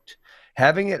hooked.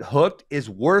 Having it hooked is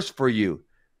worse for you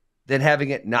than having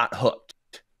it not hooked.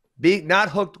 Being not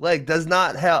hooked leg does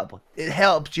not help. It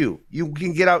helps you. You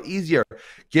can get out easier.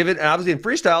 Give it, and obviously in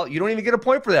freestyle, you don't even get a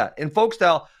point for that. In folk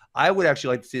style, I would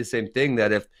actually like to see the same thing,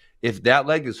 that if that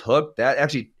leg is hooked,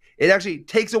 it actually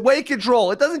takes away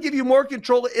control. It doesn't give you more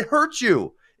control. It hurts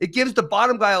you. It gives the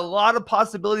bottom guy a lot of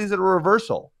possibilities at a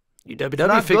reversal.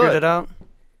 UWW figured it out.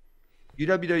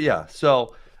 UWW, yeah.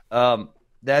 So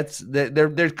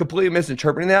they're completely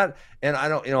misinterpreting that. And I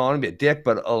don't want to be a dick,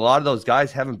 but a lot of those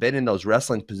guys haven't been in those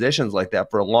wrestling positions like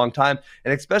that for a long time.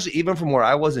 And especially even from where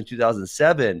I was in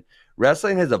 2007,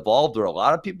 wrestling has evolved where a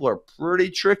lot of people are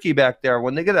pretty tricky back there.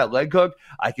 When they get that leg hook,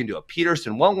 I can do a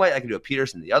Peterson one way, I can do a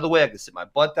Peterson the other way, I can sit my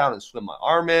butt down and swim my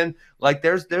arm in. Like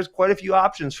there's quite a few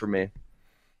options for me.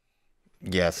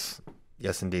 Yes,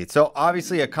 indeed. So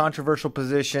obviously a controversial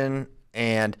position,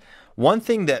 and one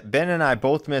thing that Ben and I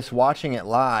both missed watching it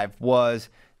live was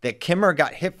that Kimmer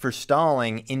got hit for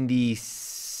stalling in the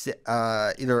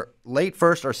either late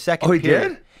first or second period.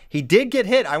 Did? He did get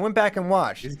hit. I went back and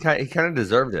watched. He kind of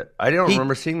deserved it. I don't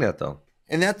remember seeing that, though.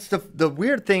 And that's the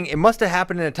weird thing. It must have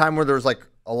happened in a time where there was like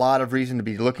a lot of reason to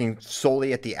be looking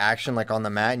solely at the action, like on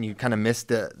the mat, and you kind of missed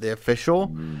the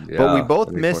official. Yeah, but we both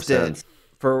missed it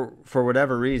for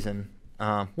whatever reason.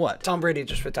 What? Tom Brady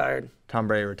just retired. Tom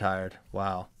Brady retired.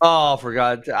 Wow. Oh, for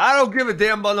God. I don't give a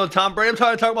damn about no Tom Brady. I'm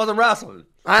trying to talk about some wrestling.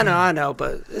 I know,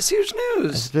 but it's huge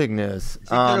news. It's big news. Is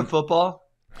he good at football?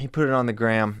 He put it on the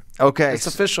gram. Okay. It's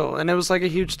official, and it was like a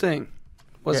huge thing.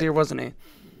 Was he or wasn't he?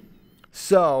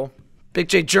 So. Big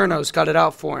J Journo's got it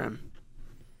out for him.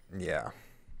 Yeah.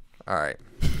 All right.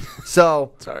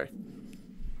 So. Sorry.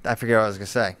 I forget what I was going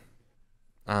to say.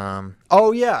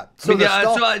 Oh yeah. So,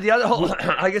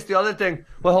 I guess the other thing.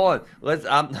 Well, hold on. Let's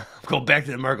go back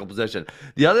to the Merkle position.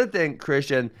 The other thing,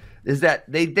 Christian, is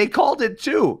that they called it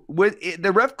two.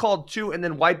 The ref called two and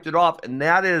then wiped it off, and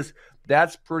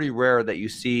that's pretty rare that you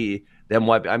see them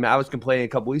wipe. I mean, I was complaining a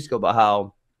couple weeks ago about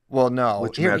how. Well, no.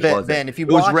 Here, Ben, if you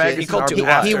watch it, he called two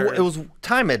after. It was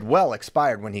time had well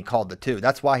expired when he called the two.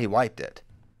 That's why he wiped it.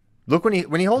 Look when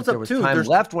he holds up two. There's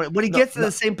time left when he gets in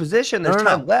the same position. There's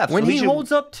time left. When he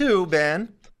holds up two,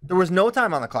 Ben, there was no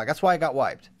time on the clock. That's why it got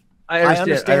wiped. I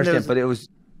understand, but they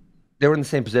were in the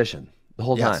same position the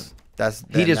whole time.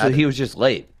 He was just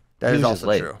late. That is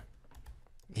also true.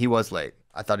 He was late.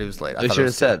 I thought he was late. They should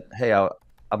have said, "Hey,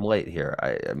 I'm late here.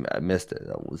 I missed it.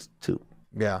 That was two."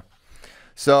 Yeah.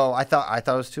 So I thought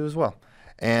it was two as well,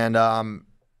 and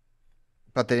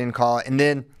but they didn't call it. And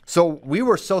then so we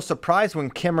were so surprised when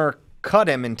Kimmer cut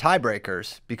him in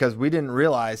tiebreakers because we didn't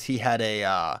realize he had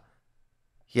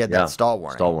that stall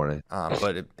warning. Stall warning.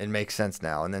 But it makes sense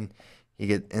now. And then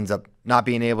he ends up not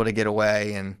being able to get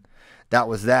away, and that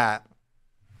was that.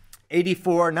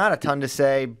 84, not a ton to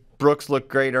say. Brooks looked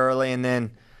great early, and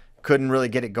then couldn't really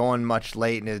get it going much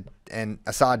late. And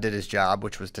Assad did his job,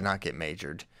 which was to not get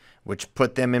majored, which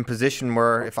put them in position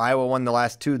where if Iowa won the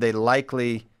last two, they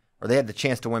had the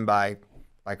chance to win by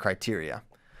criteria.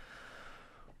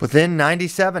 But then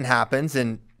 97 happens,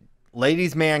 and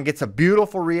Ladies Man gets a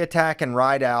beautiful reattack and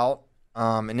ride out,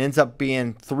 and ends up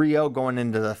being 3-0 going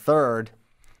into the third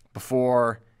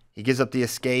before he gives up the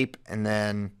escape and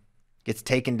then gets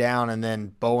taken down and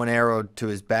then bow and arrowed to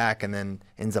his back and then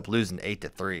ends up losing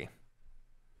 8-3.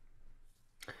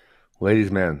 Ladies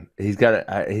Man, he's got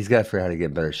to figure out how to get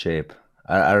in better shape.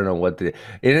 I don't know what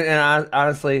and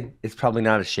honestly, it's probably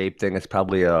not a shape thing. It's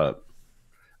probably a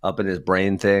up in his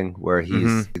brain thing where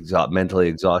he's mentally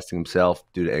exhausting himself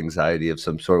due to anxiety of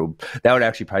some sort. That would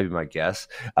actually probably be my guess.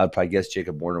 I would probably guess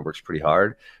Jacob Warner works pretty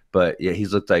hard, but yeah,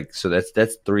 he's looked like, so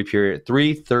that's three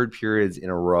third periods in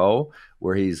a row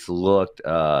where he's looked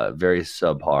very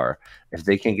subpar. If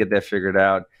they can't get that figured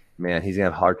out, man, he's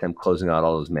gonna have a hard time closing out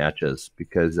all those matches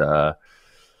because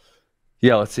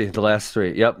Yeah, let's see. The last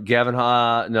three. Yep.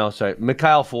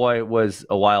 Mikhail Foy was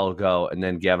a while ago, and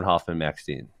then Gavin Hoffman, Max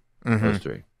Dean. Those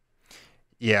three.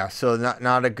 Yeah, so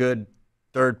not a good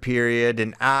third period.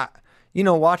 And,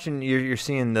 watching, you're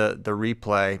seeing the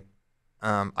replay.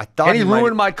 I thought and he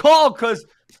ruined my call because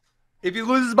if he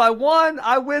loses by 1,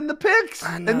 I win the picks.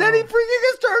 And then he freaking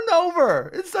gets turned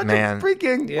over. It's such a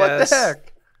freaking, what the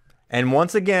heck? And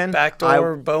once again,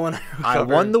 backdoor Bowen. I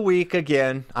won the week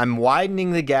again. I'm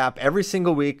widening the gap every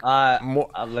single week.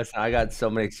 Listen, I got so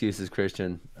many excuses,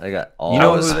 Christian. I got all. I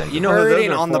was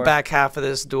hurting on the back half of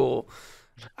this duel.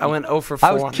 I went 0 for 4.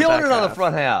 I was killing it on the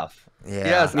front half. Yeah,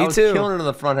 yes, me I was too. Killing it on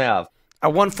the front half. I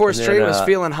won 4 straight. Was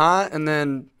feeling hot, and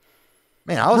then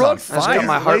I was on fire. I just got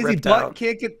my heart ripped out.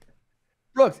 Can't get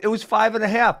Brooks. It was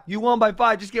 5.5. You won by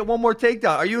 5. Just get one more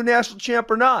takedown. Are you a national champ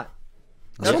or not?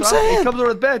 That's what I'm saying. He comes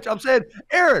over the bench. I'm saying,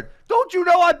 Aaron, don't you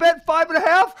know I bet 5.5?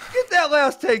 Get that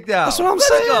last takedown. That's what I'm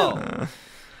saying.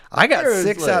 I got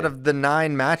 6 out of the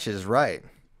 9 matches right.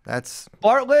 That's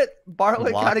Bartlett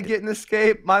kind of getting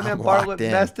escape. My man Bartlett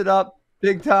messed it up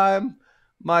big time.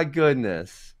 My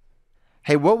goodness.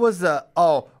 Hey, what was the?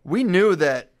 Oh, we knew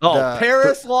that.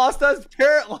 Paris lost us.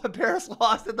 Paris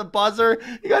lost at the buzzer.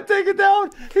 He got taken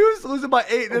down. He was losing by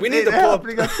 8. We need to pull up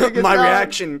my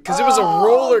reaction because it was a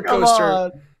roller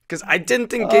coaster. Because I didn't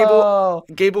think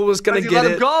Gable was gonna get it.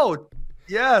 Let him go.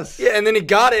 Yes. Yeah, and then he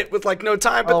got it with like no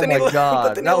time. But then he let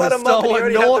him up,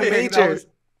 and he already had the major.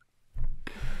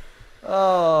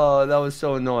 That was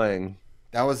so annoying.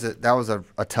 That was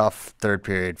a tough third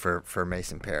period for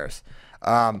Mason Paris.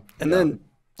 And then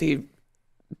he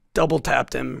double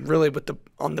tapped him really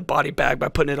on the body bag by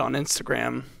putting it on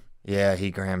Instagram. Yeah,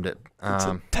 he grammed it.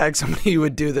 Tag somebody who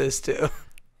would do this too.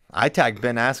 I tagged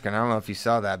Ben Askren. I don't know if you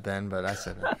saw that, Ben, but I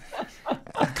said it.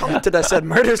 I commented. I said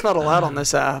murder's not allowed on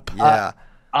this app. Yeah.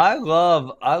 I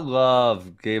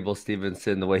love Gable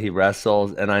Stevenson, the way he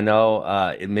wrestles, and I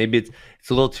know maybe it's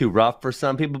a little too rough for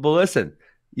some people, but listen,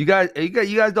 you guys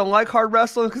don't like hard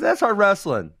wrestling because that's hard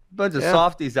wrestling. Bunch of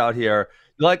softies out here.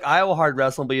 You like Iowa hard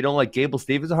wrestling, but you don't like Gable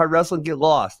Stevenson hard wrestling. Get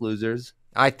lost, losers.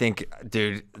 I think,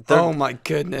 dude. Oh my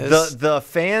goodness. The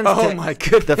fans. Oh my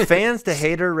goodness. The fans to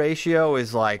hater ratio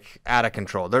is like out of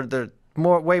control. They're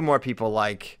way more people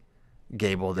like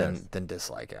Gable than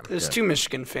dislike him. There's 2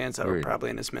 Michigan fans that were probably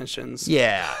in his mentions.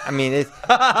 Yeah, I mean it's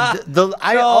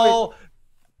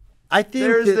I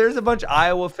think there's a bunch of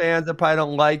Iowa fans that probably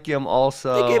don't like him.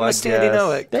 Also, they gave him a standing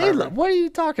ovation. What are you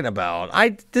talking about?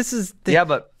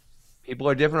 But people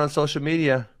are different on social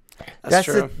media. That's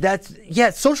true.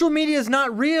 Social media is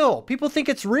not real. People think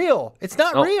it's real. It's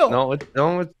not real. No,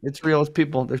 it's real. It's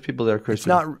people. There's people there,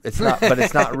 Christian. It's not, but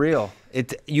it's not real.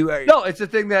 It's the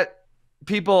thing that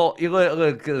people,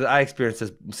 because I experience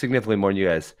this significantly more than you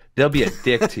guys. They'll be a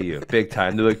dick to you, big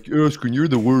time. They're like, Askren, you're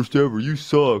the worst ever. You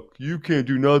suck. You can't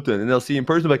do nothing. And they'll see you in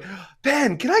person, like,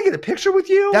 Ben, can I get a picture with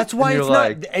you? That's why it's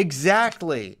not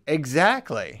exactly.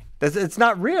 It's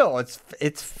not real.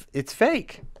 It's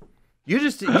fake. You're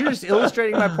just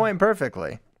illustrating my point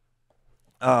perfectly.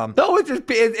 No,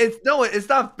 it's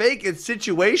not fake. It's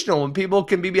situational. When people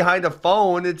can be behind a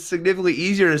phone, it's significantly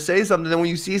easier to say something than when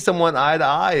you see someone eye to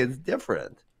eye. It's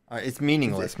different. It's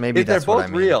meaningless. Maybe that's what I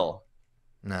mean. They're both real.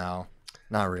 No,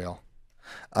 not real.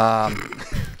 You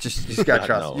just gotta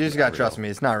trust. You just gotta trust me.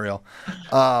 It's not real.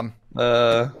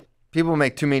 People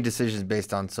make too many decisions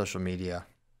based on social media.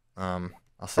 I'll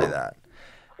say that.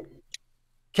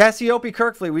 Cassiope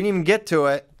Kirkley. We didn't even get to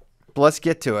it. But let's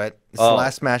get to it. It's the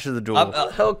last match of the duel.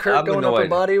 Hell, Kurt going upper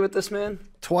body with this man?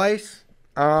 Twice.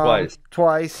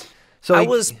 Twice. So I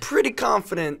was pretty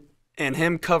confident in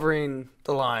him covering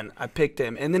the line. I picked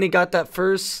him. And then he got that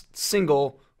first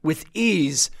single with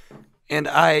ease. And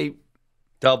I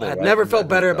had never felt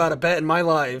better about a bet in my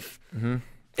life. Mm-hmm.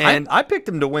 And I picked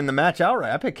him to win the match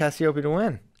outright. I picked Cassiope to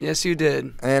win. Yes, you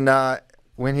did. And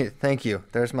thank you.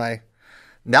 There's my...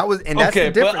 That's the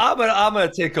difference. But I'm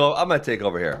gonna take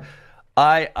over here.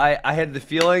 I had the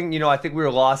feeling, I think we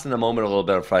were lost in the moment a little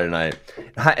bit on Friday night,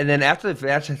 and then after the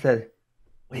match, I said,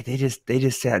 "Wait, they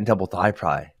just sat in double thigh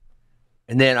pry,"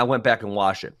 and then I went back and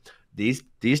watched it. These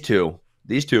two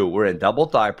were in double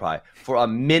thigh pry for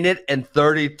 1 minute and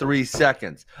 33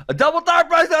 seconds. A double thigh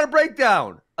pry is not a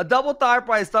breakdown. A double thigh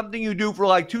pry is something you do for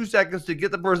like 2 seconds to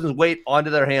get the person's weight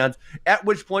onto their hands. At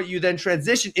which point you then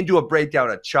transition into a breakdown,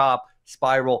 a chop,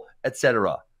 spiral,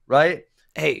 etc. Right?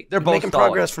 Hey, they're both making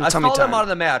progress from tummy time. I saw them out of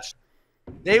the match.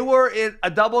 They were in a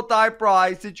double thigh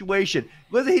pry situation.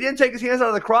 Listen, he didn't take his hands out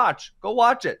of the crotch. Go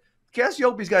watch it.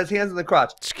 Cassiope's got his hands in the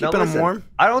crotch. Just keeping him warm.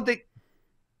 I don't think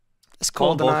it's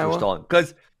cold in Iowa.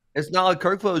 Because It's not like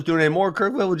Kirkland was doing anymore.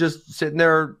 Kirkland was just sitting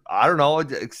there, I don't know,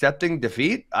 accepting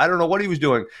defeat. I don't know what he was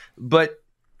doing. But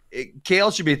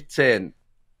Kale should be saying,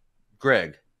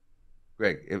 Greg,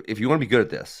 if you want to be good at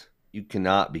this, you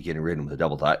cannot be getting rid of him with a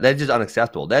double tie. That's just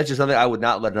unacceptable. That's just something I would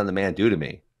not let another man do to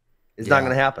me. It's not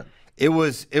going to happen. It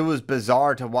was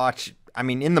bizarre to watch. I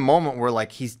mean, in the moment, we're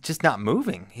like, he's just not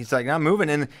moving. He's like not moving.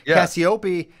 And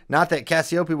Cassiope, not that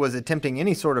Cassiope was attempting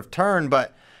any sort of turn,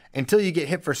 but until you get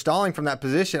hit for stalling from that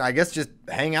position, I guess just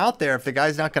hang out there if the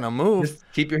guy's not going to move. Just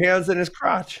keep your hands in his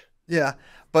crotch. Yeah.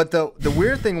 But the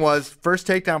weird thing was, first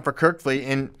takedown for Kirkley,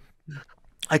 and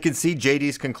I could see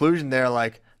JD's conclusion there,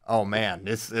 like, oh, man,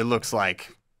 it looks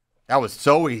like that was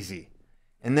so easy.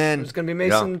 And then it's going to be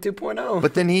Mason 2.0.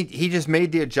 But then he just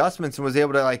made the adjustments and was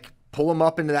able to, like, pull him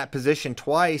up into that position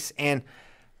twice. And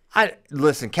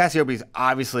listen, Cassiope's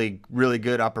obviously really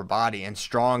good upper body and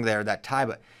strong there, that tie,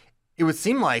 but it would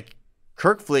seem like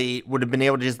Kirkley would have been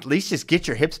able to at least just get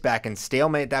your hips back and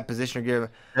stalemate that position.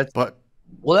 That's what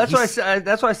I said.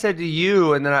 That's what I said to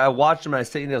you, and then I watched him and I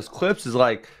said, those clips is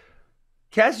like,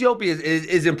 Cassiope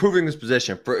is improving his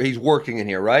position. He's working in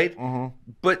here, right? Mm-hmm.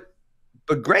 But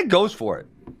Greg goes for it.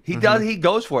 He does. He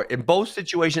goes for it in both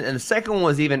situations. And the second one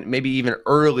was maybe even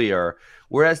earlier.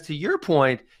 Whereas to your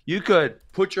point, you could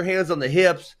put your hands on the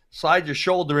hips, slide your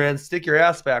shoulder in, stick your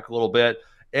ass back a little bit,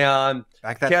 and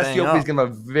Cassiope's going to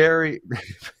be very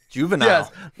juvenile.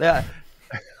 Yes. Yeah.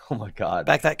 Oh my God.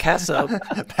 Back that Cass up.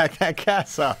 Back that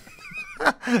Cass up.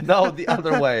 No, the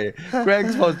other way.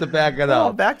 Greg's supposed to back it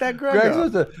up. Back that Greg's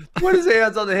supposed to put his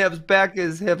hands on the hips, back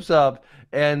his hips up,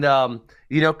 and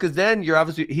because then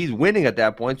he's winning at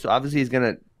that point. So obviously he's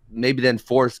gonna maybe then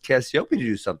force Cassiope to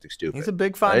do something stupid. He's a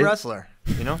big fine wrestler.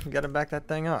 You got to back that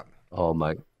thing up. Oh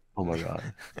my God.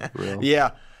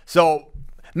 Yeah. So,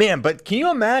 man, but can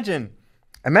you imagine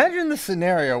the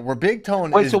scenario where Big Tone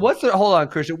Wait, so hold on,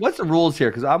 Christian. What's the rules here?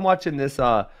 Because I'm watching this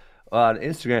on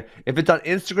Instagram. If it's on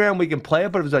Instagram, we can play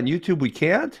it, but if it's on YouTube, we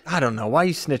can't? I don't know. Why are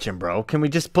you snitching, bro? Can we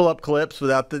just pull up clips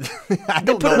without the... I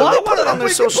don't know. know. They put it on their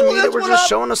social media. We're just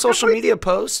showing a social media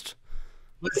post.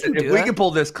 Listen, if we can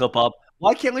pull this clip up,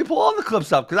 why can't we pull all the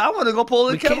clips up? Because I want to go pull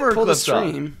the camera clips up.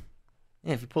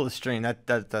 Yeah, if you pull the stream,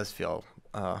 that does feel...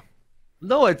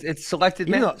 No, it's selected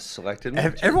matches. Selected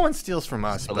matches. Everyone steals from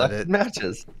us, selected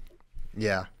matches.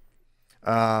 Yeah.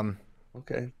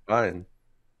 Okay, fine.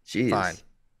 Jeez. Fine.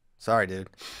 Sorry, dude.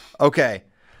 Okay.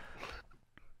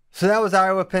 So that was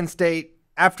Iowa Penn State.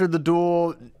 After the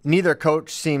duel, neither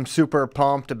coach seemed super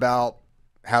pumped about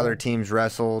how their teams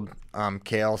wrestled.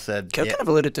 Kale said kind of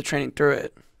alluded to training through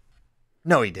it.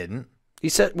 No, he didn't. He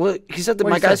said that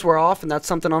my guys were off, and that's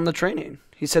something on the training.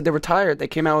 He said they were tired. They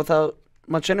came out without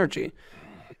much energy.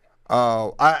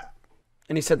 Oh,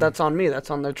 and he said that's on me.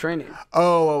 That's on their training.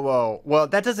 Oh. Well,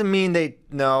 that doesn't mean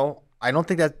no, I don't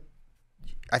think that.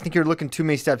 I think you're looking too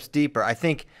many steps deeper. I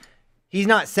think he's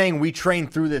not saying we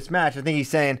trained through this match. I think he's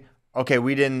saying, okay,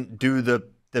 we didn't do the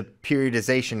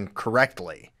periodization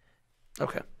correctly.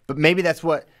 Okay. But maybe that's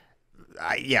what.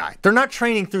 They're not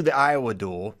training through the Iowa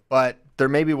duel, but there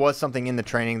maybe was something in the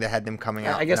training that had them coming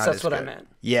out. I guess that's what I meant.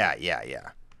 Yeah.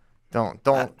 Don't.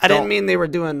 I didn't mean they were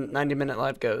doing 90-minute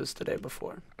live goes the day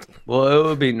before. Well, it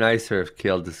would be nicer if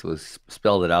Kale just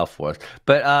spelled it out for us.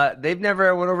 But they've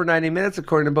never went over 90 minutes,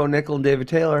 according to Bo Nickel and David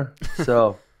Taylor.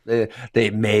 So they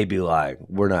may be lying.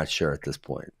 We're not sure at this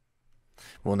point.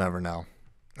 We'll never know.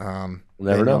 We'll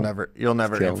never know. You'll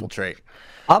never infiltrate.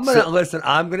 I'm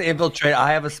gonna infiltrate.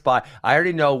 I have a spy. I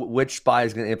already know which spy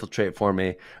is gonna infiltrate for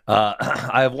me.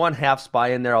 I have one half spy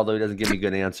in there, although he doesn't give me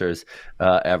good answers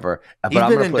ever. But He's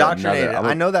been indoctrinated.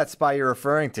 I know that spy you're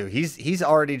referring to. He's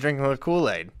already drinking the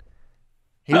Kool-Aid.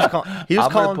 He was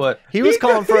calling for a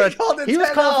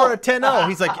 10-0.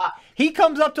 He's like, he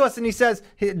comes up to us and he says,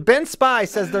 Ben Spy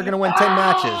says they're gonna win 10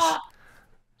 matches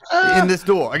in this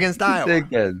duel against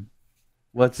Iowa.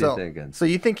 What's he thinking? So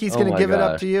you think he's gonna give it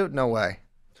up to you? No way.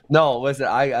 No, listen.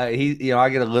 I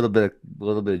get a little bit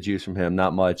of juice from him,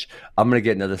 not much. I'm gonna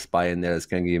get another spy in there that's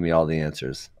gonna give me all the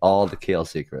answers, all the Kale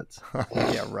secrets.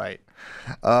 Yeah, right.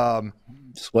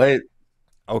 Just wait.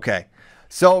 Okay,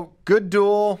 so good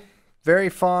duel, very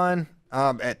fun.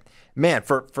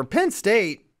 For Penn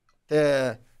State,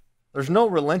 there's no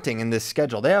relenting in this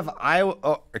schedule. They have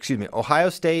Ohio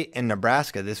State and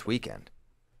Nebraska this weekend.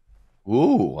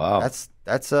 Ooh, wow.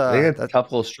 That's a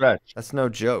tough little stretch. That's no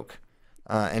joke.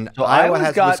 And so Iowa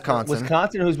has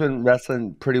Wisconsin, who's been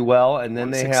wrestling pretty well, and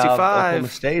then they have Oklahoma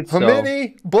State.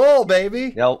 Hamidi, bull,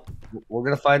 baby. Yep, we're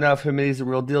gonna find out if Hamidi's the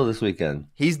real deal this weekend.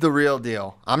 He's the real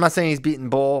deal. I'm not saying he's beating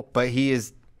Bull, but he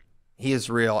is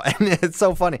real, and it's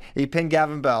so funny. He pinned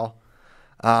Gavin Bell.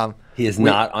 He is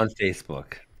not on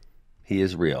Facebook. he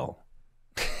is real.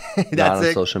 That's not on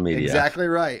it. social media. Exactly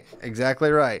right. Exactly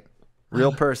right.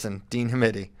 Real person, Dean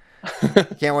Hamidi.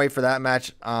 Can't wait for that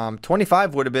match.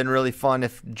 25 would have been really fun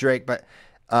if Drake, but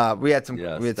we had some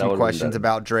questions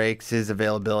about his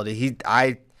availability.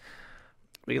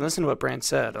 We can listen to what Brand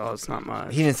said. Oh, it's not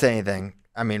much. He didn't say anything.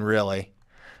 I mean, really.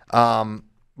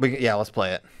 Let's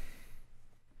play it.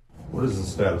 What is the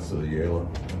status of the Yela,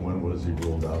 and when was he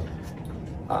ruled out?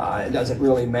 It doesn't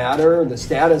really matter. The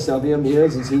status of him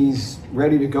is he's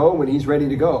ready to go when he's ready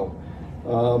to go.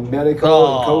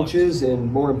 Medical and coaches, and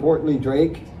more importantly,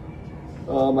 Drake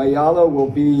Ayala will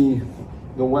be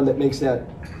the one that makes that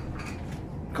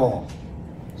call.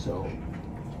 So,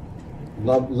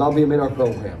 love him in our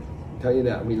program. I'll tell you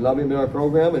that. We love him in our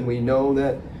program, and we know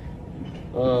that,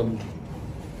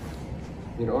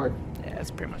 our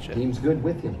that's pretty much it. Team's good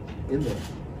with him in there.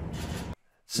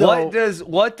 So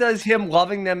what does him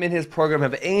loving them in his program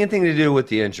have anything to do with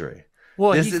the injury?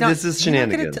 Well, this is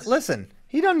shenanigans. Listen,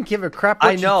 he doesn't give a crap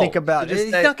what you think about it.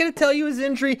 He's not going to tell you his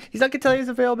injury. He's not going to tell you his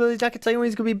availability. He's not going to tell you when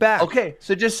he's going to be back. Okay,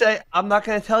 so just say, I'm not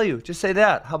going to tell you. Just say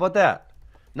that. How about that?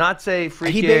 Not say freaking...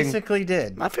 He basically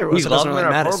did. My favorite was it doesn't really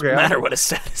matter what his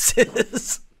status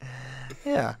is.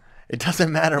 Yeah, it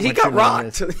doesn't matter what he got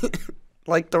rocked.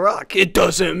 Like The Rock. It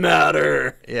doesn't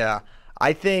matter. Yeah,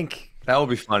 I think... That would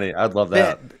be funny. I'd love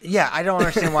that. Yeah, I don't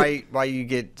understand why you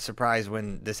get surprised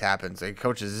when this happens. Like,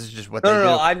 coaches, this is just what they do.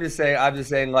 No. I'm just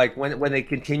saying. Like when they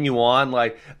continue on,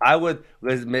 like I would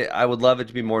love it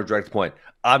to be more direct point.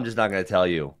 I'm just not going to tell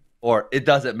you, or it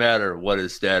doesn't matter what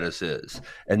his status is,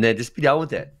 and then just be done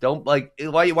with it. Don't like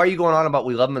why are you going on about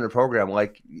we love him in the program?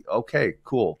 Like, okay,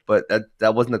 cool, but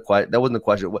that wasn't the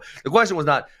question. The question was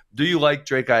not, do you like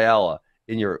Drake Ayala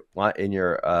in your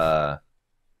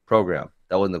program?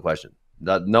 That wasn't the question.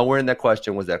 Nowhere in that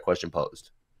question was that question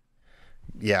posed.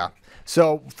 Yeah.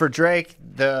 So for Drake,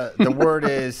 the word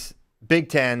is Big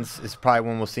Tens is probably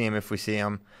when we'll see him if we see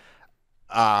him.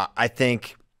 I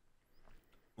think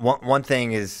one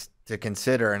thing is to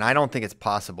consider, and I don't think it's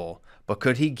possible, but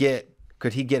could he get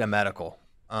a medical?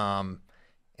 And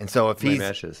so if he's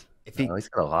he's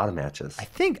got a lot of matches. I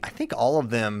think all of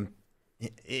them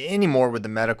anymore with the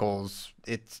medicals,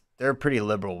 they're pretty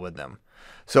liberal with them.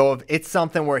 So if it's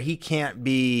something where he can't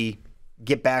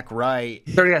get back right.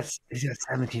 He's got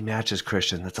 17 matches,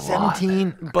 Christian. That's a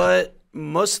 17? lot. But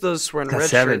most of those were in red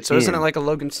shirt. So isn't it like a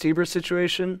Logan Stieber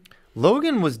situation?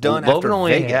 Logan was done after Logan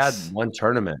only Vegas. had one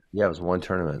tournament. Yeah, it was one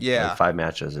tournament. Yeah. Like 5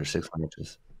 matches or 6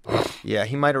 matches. Yeah,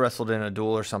 he might have wrestled in a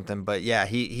duel or something. But yeah,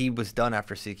 he was done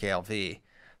after CKLV.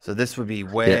 So this would be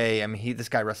way. Yeah. I mean, this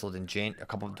guy wrestled in a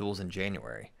couple of duels in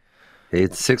January. He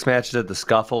had 6 matches at the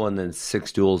Scuffle and then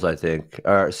 6 duels, I think.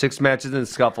 Or 6 matches in the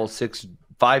Scuffle,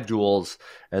 5 duels,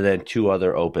 and then 2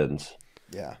 other opens.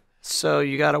 Yeah. So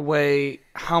you got to weigh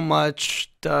how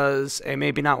much does a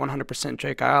maybe not 100%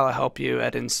 Drake Ayala help you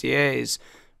at NCAAs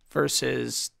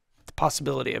versus the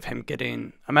possibility of him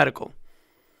getting a medical.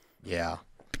 Yeah.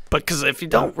 But because if you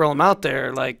don't roll him out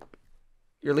there, like,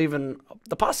 you're leaving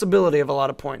the possibility of a lot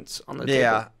of points on the table.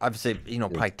 Yeah, I'd say,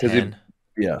 probably 10.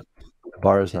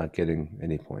 Barr is not getting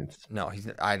any points. No,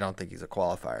 I don't think he's a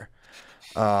qualifier.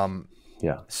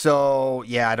 Yeah. So,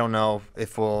 yeah, I don't know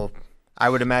if I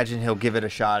would imagine he'll give it a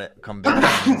shot at come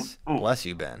back. Bless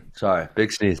you, Ben. Sorry.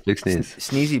 Big sneeze.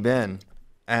 Sneezy Ben.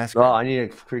 Ask. Oh, I need a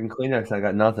freaking Kleenex. I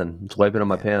got nothing. It's wiping on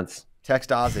my pants.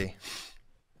 Text Ozzy.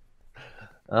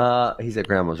 He's at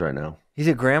Grandma's right now. He's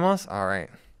at Grandma's? All right.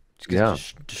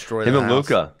 Just destroy him the and house.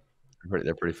 Luca.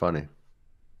 They're pretty funny.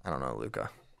 I don't know, Luca.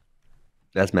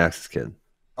 That's Max's kid.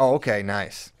 Oh, okay,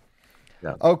 nice.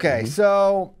 Yeah. Okay,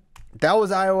 so that was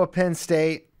Iowa Penn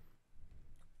State.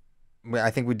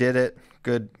 I think we did it.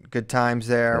 Good times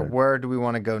there. Good. Where do we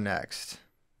want to go next?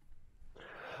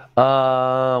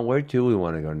 Where do we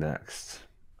want to go next?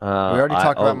 We already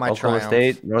talked about my Oklahoma triumphs.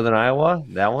 State, Northern Iowa,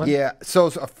 that one? Yeah,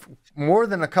 so more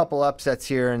than a couple upsets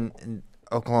here in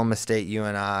Oklahoma State,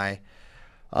 UNI.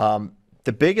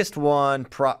 The biggest one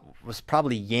was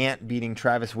probably Yant beating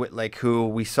Travis Whitlake, who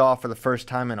we saw for the first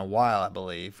time in a while, I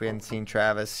believe. We hadn't seen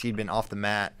Travis. He'd been off the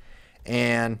mat.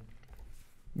 And,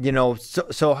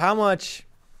 so how much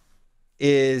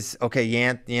is, okay,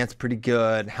 Yant's pretty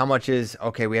good. How much is,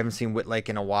 okay, we haven't seen Whitlake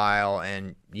in a while,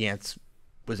 and Yant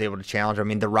was able to challenge. I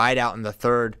mean, the ride out in the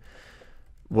third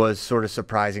was sort of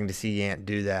surprising to see Yant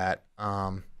do that.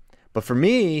 But for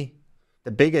me,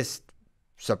 the biggest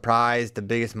surprise, the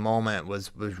biggest moment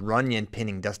was Runyon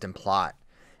pinning Dustin Plott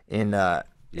in a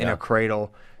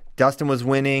cradle. Dustin was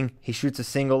winning. He shoots a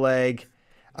single leg.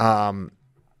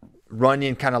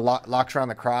 Runyon kind of locks around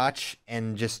the crotch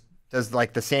and just does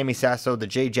like the Sammy Sasso, the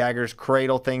Jay Jaggers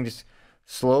cradle thing, just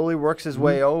slowly works his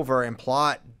way over, and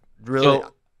Plot really.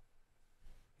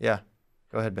 Yeah,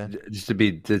 go ahead, Ben. Just to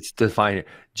define it,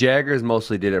 Jaggers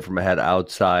mostly did it from a head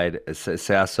outside.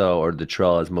 Sasso or the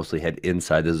Trell is mostly head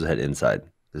inside. This is head inside.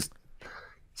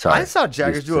 Sorry, I saw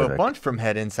Jaggers do a bunch from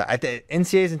head inside. At the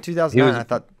NCAAs in 2009, I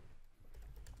thought.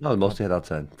 No, mostly head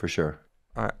outside for sure.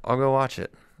 All right, I'll go watch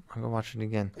it. I'll go watch it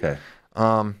again. Okay.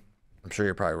 I'm sure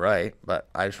you're probably right, but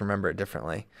I just remember it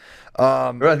differently.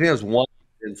 I think it was one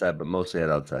inside, but mostly head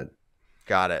outside.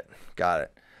 Got it.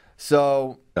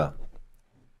 So. Yeah.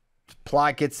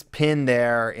 Plot gets pinned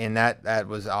there, and that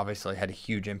was obviously had a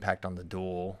huge impact on the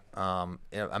duel. I'm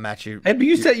actually. Hey, but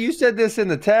you said this in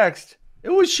the text. It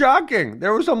was shocking.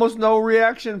 There was almost no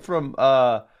reaction from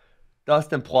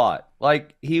Dustin Plot.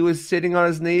 Like, he was sitting on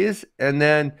his knees, and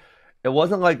then it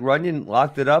wasn't like Runyon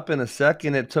locked it up in a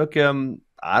second. It took him,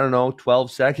 I don't know, 12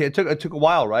 seconds. It took a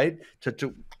while, right,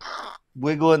 to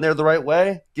wiggle in there the right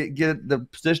way, get the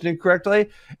positioning correctly,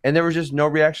 and there was just no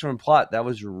reaction from Plot. That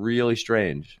was really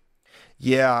strange.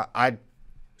 Yeah, I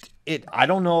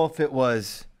don't know if it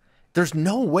was. There's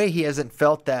no way he hasn't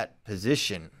felt that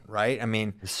position, right? I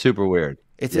mean, it's super weird.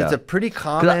 It's a pretty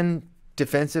common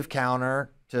defensive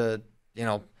counter to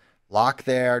lock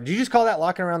there. Do you just call that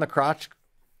locking around the crotch?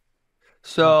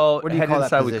 So what do you head call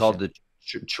inside that we call the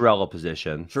Chirella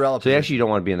position. So actually, you don't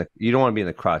want to be in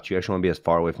the crotch. You actually want to be as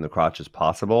far away from the crotch as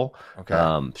possible.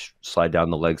 Okay. Slide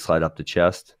down the leg, slide up the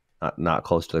chest. Not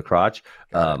close to the crotch.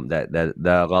 That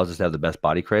allows us to have the best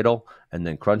body cradle and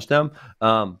then crunch them.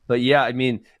 But yeah, I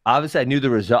mean, obviously I knew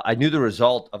the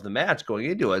result of the match going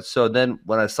into it. So then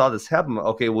when I saw this happen,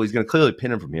 okay, well, he's going to clearly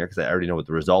pin him from here because I already know what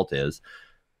the result is.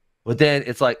 But then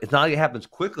it's not like it happens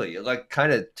quickly. It like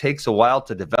kind of takes a while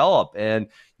to develop. And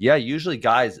yeah, usually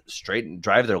guys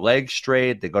drive their legs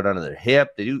straight. They go down to their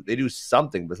hip. They do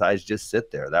something besides just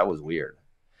sit there. That was weird.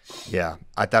 Yeah,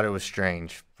 I thought it was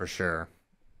strange for sure.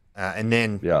 And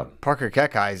then Parker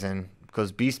Keckeisen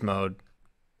goes beast mode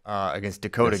against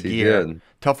Dakota Gear.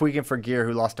 Tough weekend for Gear,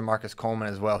 who lost to Marcus Coleman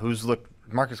as well.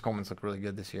 Marcus Coleman's looked really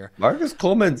good this year. Marcus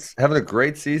Coleman's having a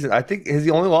great season. I think has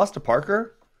he only lost to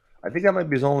Parker? I think that might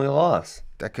be his only loss.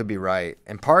 That could be right.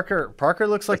 And Parker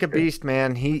looks like a beast,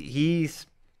 man.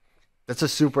 That's a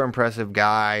super impressive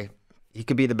guy. He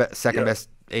could be the second best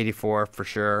 84 for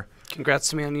sure. Congrats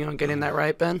to me on getting that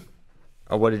right, Ben.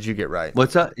 Oh, what did you get right?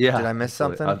 What's that? Yeah. Did I miss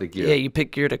something? Yeah, you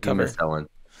picked Gear to cover. You missed that one.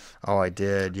 Oh, I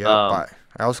did. Yeah,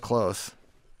 I was close.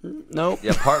 Nope.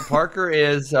 Yeah, Parker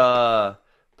is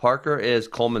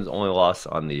Coleman's only loss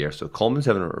on the year. So Coleman's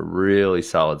having a really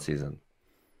solid season.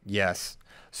 Yes.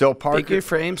 So Parker, big year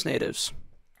for Ames natives.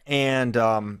 And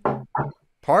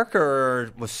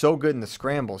Parker was so good in the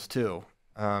scrambles too,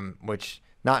 which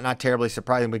not terribly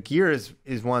surprising. But Gear is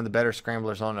one of the better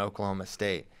scramblers on Oklahoma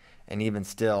State. And even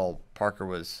still, Parker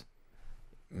was,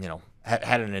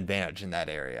 had an advantage in that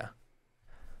area.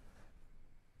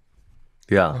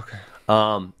 Yeah. Okay.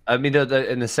 I mean,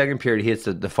 in the second period, he hits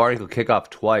the far ankle kickoff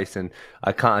twice, and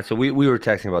so we were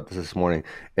texting about this morning,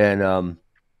 and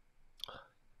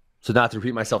so not to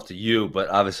repeat myself to you, but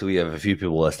obviously we have a few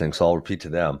people listening, so I'll repeat to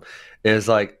them. Is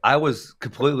like I was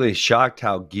completely shocked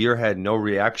how Gear had no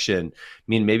reaction. I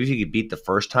mean, maybe if he could beat the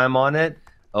first time on it.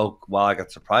 Oh, wow, I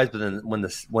got surprised. But then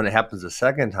when it happens the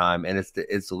second time and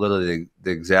it's literally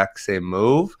the exact same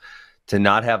move, to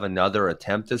not have another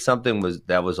attempt at something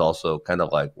was also kind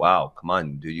of like, wow, come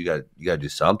on, dude, you got to do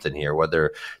something here.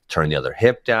 Whether turn the other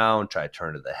hip down, try to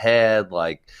turn to the head,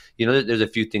 there's a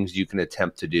few things you can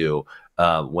attempt to do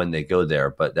when they go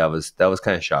there. But that was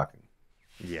kind of shocking.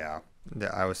 Yeah,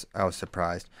 I was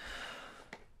surprised.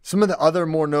 Some of the other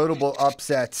more notable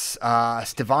upsets,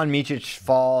 Stevan Micic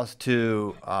falls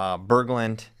to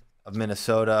Berglund of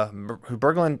Minnesota.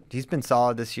 Berglund, he's been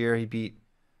solid this year. He beat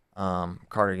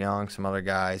Carter Young, some other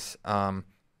guys.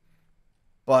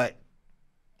 But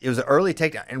it was an early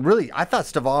takedown. And really, I thought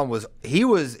Stevan was,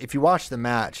 if you watch the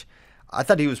match, I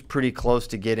thought he was pretty close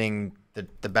to getting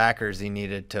the backers he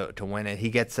needed to win it.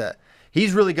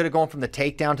 He's really good at going from the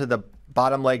takedown to the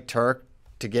bottom leg Turk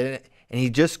to get it. And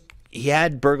he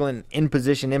had Berglund in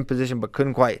position, but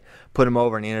couldn't quite put him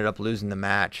over, and he ended up losing the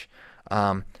match.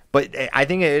 But I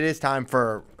think it is time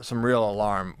for some real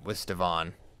alarm with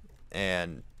Stevan,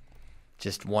 and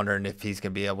just wondering if he's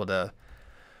going to be able to,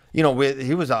 he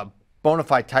was a bona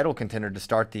fide title contender to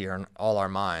start the year in all our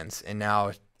minds, and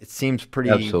now it seems pretty.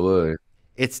 Absolutely.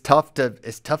 It's tough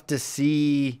to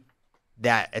see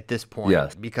that at this point.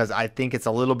 Yes. Because I think it's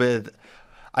a lot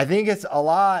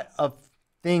of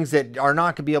things that are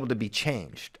not going to be able to be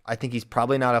changed. I think he's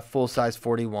probably not a full-size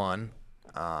 41.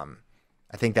 I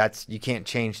think you can't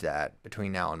change that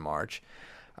between now and March.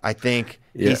 I think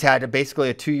he's had basically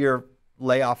a 2-year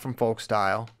layoff from folk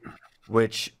style,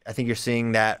 which I think you're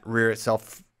seeing that rear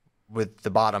itself with the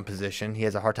bottom position. He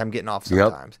has a hard time getting off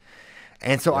sometimes.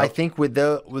 And so I think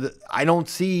I don't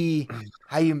see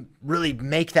how you really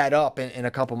make that up in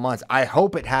a couple months. I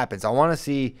hope it happens. I want to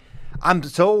see. I'm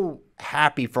so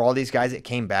happy for all these guys that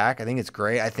came back. I think it's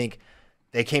great. I think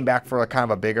they came back for a kind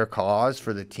of a bigger cause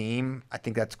for the team. I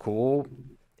think that's cool.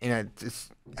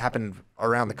 It's happened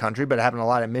around the country, but it happened a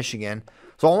lot in Michigan.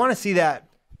 So I want to see that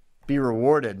be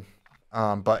rewarded,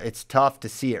 but it's tough to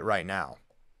see it right now.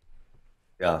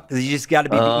 Yeah, because you just got to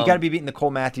be you got to be beating the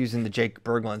Cole Matthews and the Jake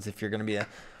Berglunds if you're going to be a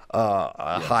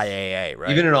high AA,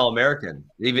 right? Even an All-American,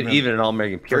 even an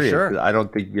All-American period. Sure. I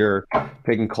don't think you're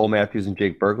picking Cole Matthews and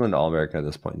Jake Berglund All-American at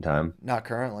this point in time. Not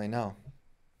currently, no.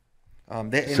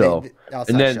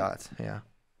 Outside shots, yeah.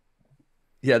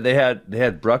 Yeah, they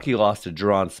had Brucky lost to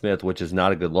Jerron Smith, which is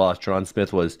not a good loss. Jerron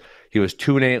Smith was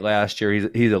 2-8 last year.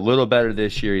 He's a little better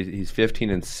this year. He's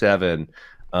 15-7.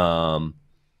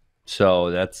 So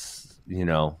that's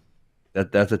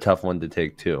that's a tough one to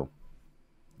take too.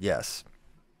 Yes.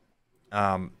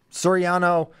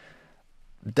 Soriano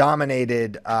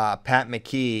dominated Pat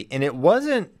McKee, and it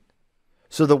wasn't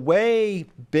so the way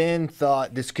Ben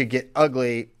thought this could get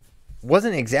ugly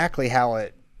wasn't exactly how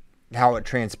it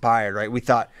transpired, right? We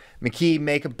thought McKee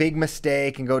make a big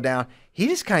mistake and go down. He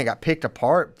just kind of got picked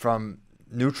apart from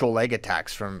neutral leg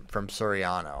attacks from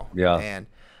Soriano. Yeah. And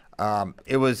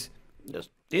it was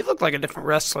he looked like a different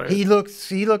wrestler. He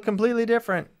looked completely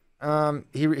different.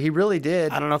 He really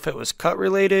did. I don't know if it was cut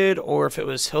related or if it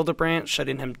was Hildebrandt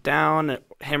shutting him down,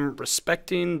 him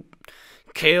respecting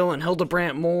Kale and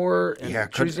Hildebrandt more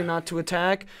and choosing not to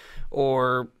attack,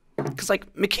 or because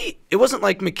like McKee, it wasn't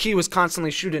like McKee was constantly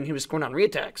shooting; he was going on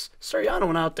reattacks. Soriano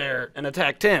went out there and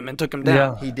attacked him and took him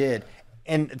down. Yeah, he did.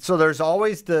 And so there's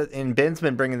always and Ben's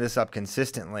been bringing this up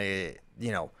consistently.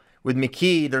 With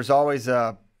McKee, there's always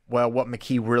what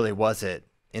McKee really was it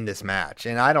in this match,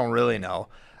 and I don't really know.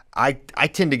 I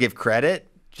tend to give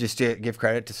credit to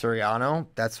Soriano.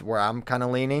 That's where I'm kind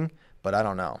of leaning, but I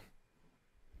don't know.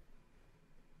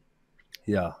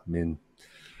 Yeah, I mean,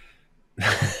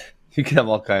 you can have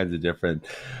all kinds of different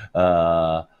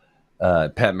Pat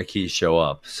McKee show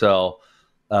up. So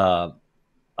I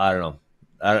don't know.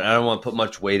 I don't want to put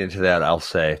much weight into that, I'll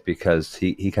say, because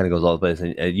he kind of goes all the place.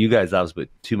 And you guys obviously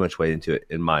put too much weight into it,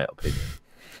 in my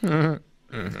opinion.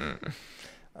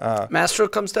 Mastro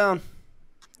comes down.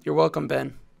 You're welcome,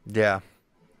 Ben. Yeah.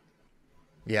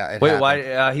 Yeah. Wait,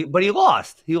 why? But he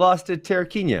lost. He lost to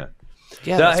Terraquina.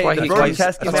 Yeah, that's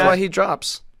why he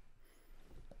drops.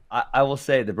 I will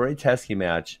say the Brody Teskey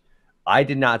match, I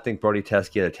did not think Brody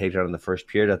Teskey had a takedown in the first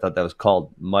period. I thought that was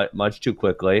called much too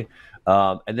quickly.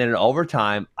 And then in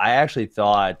overtime, I actually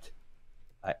thought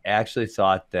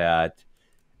that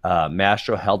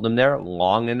Mastro held him there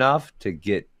long enough to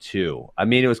get two. I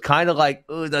mean, it was kind of like,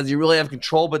 does he really have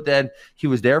control? But then he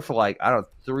was there for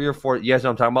 3 or 4. You guys know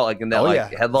what I'm talking about? Like in that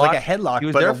headlock. It was like a headlock. He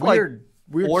was there for weird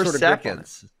 4 sort of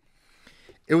seconds.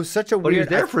 It was such a weird. But he was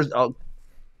there for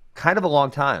kind of a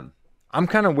long time. I'm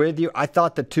kind of with you. I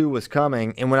thought the 2 was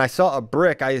coming, and when I saw a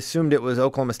brick, I assumed it was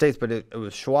Oklahoma State's, but it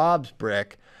was Schwab's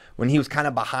brick when he was kind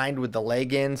of behind with the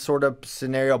leg in sort of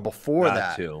scenario before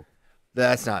that. Too.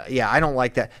 That's not. Yeah, I don't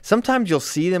like that. Sometimes you'll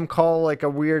see them call like a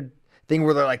weird thing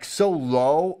where they're like so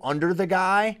low under the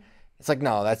guy. It's like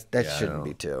no, that shouldn't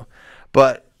be 2.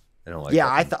 But I don't like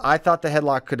I thought the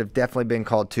headlock could have definitely been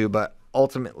called 2, but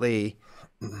ultimately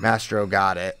Mastro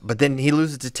got it. But then he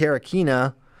loses to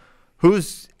Terraquina,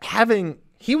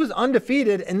 he was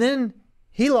undefeated, and then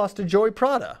he lost to Joey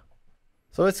Prada.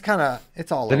 So it's all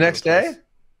the over next the place. day.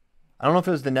 I don't know if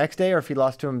it was the next day or if he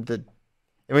lost to him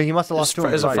he must have lost to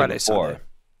him Friday, Sunday.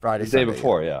 Friday, the day Sunday,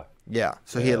 before, yeah. Yeah,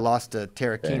 so he had lost to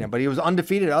Terraquina, but he was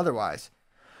undefeated otherwise.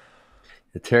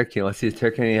 The Terraquina, let's see, does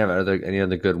Terraquina have any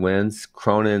other good wins?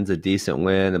 Cronin's a decent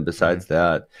win, and besides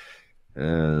that,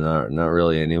 not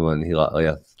really anyone.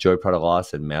 Joey Prada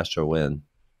lost and Mastro win.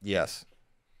 Yes.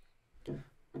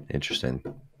 Interesting.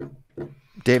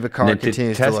 David Carr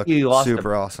continues to look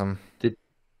super awesome. Did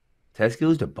Teskey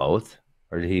lose to both,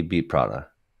 or did he beat Prada?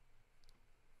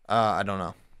 I don't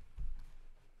know.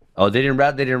 Oh, they didn't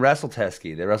wrestle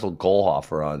Teskey. They wrestled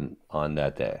Goldhofer on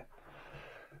that day.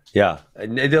 Yeah,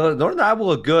 and Northern Iowa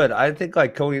look good. I think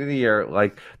going into the year,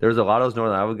 there's a lot of those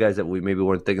Northern Iowa guys that we maybe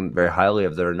weren't thinking very highly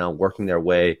of that are now working their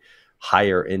way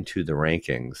higher into the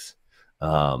rankings.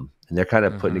 And they're kind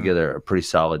of putting together a pretty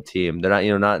solid team.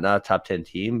 They're not a top 10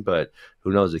 team, but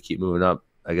who knows? They keep moving up.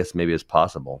 I guess maybe it's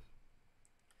possible.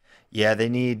 Yeah, they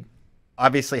need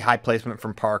obviously high placement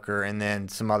from Parker and then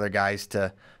some other guys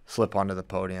to slip onto the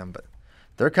podium, but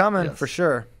they're coming for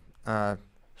sure.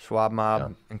 Schwab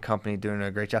Mob and company doing a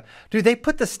great job. Dude, they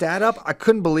put the stat up. I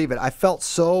couldn't believe it. I felt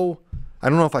so, I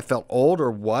don't know if I felt old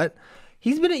or what.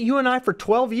 He's been at UNI for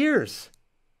 12 years.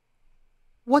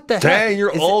 What the heck? Dang,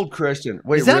 you're old, Christian.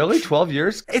 Wait, really? 12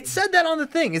 years? It said that on the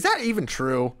thing. Is that even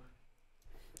true?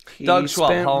 Doug Schwab,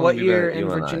 spent how long what have you year been at in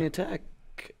UNI? Virginia Tech?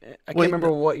 I can't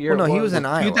remember what year. Well, no, it he was in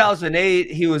Iowa.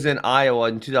 2008, he was in Iowa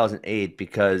in 2008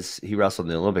 because he wrestled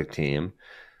in the Olympic team.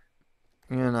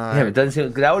 UNI. Yeah, it doesn't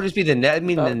seem that would just be the net. I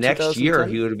mean, the next year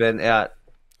he would have been at.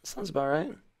 Sounds about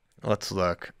right. Let's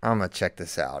look. I'm gonna check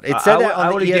this out. It said that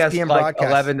on the ESPN like broadcast.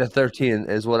 11 to 13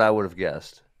 is what I would have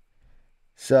guessed.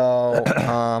 So,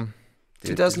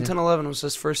 2010-11 was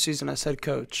his first season as head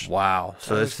coach. wow.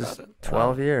 So this is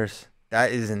 12 years.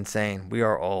 That is insane. We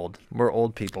are old. We're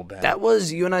old people, Ben. That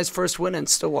was UNI's first win in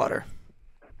Stillwater.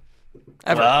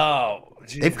 Ever. Wow.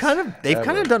 They've kind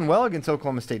of done well against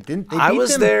Oklahoma State, didn't they? I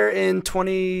was there in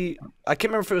 20. I can't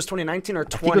remember if it was 2019 or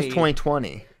 20. I think it was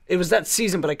 2020. It was that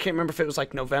season, but I can't remember if it was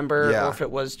like November Yeah. or if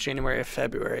it was January or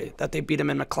February that they beat him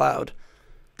in McLeod.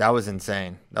 That was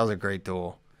insane. That was a great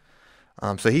duel.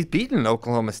 So he's beaten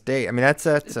Oklahoma State. I mean, that's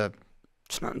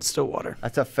It's not in Stillwater.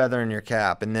 that's a feather in your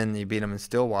cap, and then you beat him in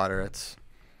Stillwater. It's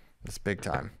big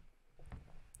time.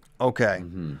 Okay.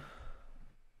 Mm-hmm.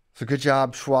 So good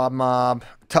job, Schwab Mob.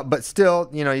 But still,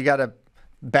 you got to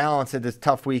balance it. This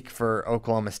tough week for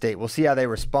Oklahoma State. We'll see how they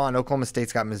respond. Oklahoma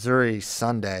State's got Missouri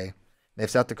Sunday. They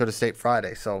have South Dakota State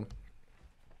Friday. So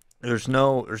there's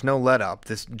no let up.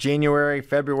 This January,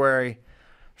 February,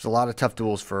 there's a lot of tough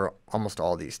duels for almost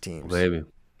all these teams. Baby.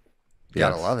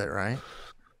 Gotta love it, right?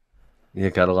 Yeah,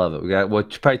 gotta love it. We got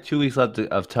probably 2 weeks left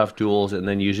of tough duels, and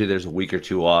then usually there's a week or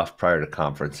two off prior to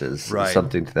conferences. Right.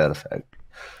 Something to that effect.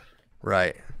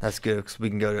 Right. That's good because we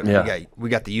can go to we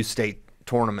got the U State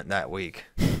tournament that week.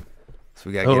 So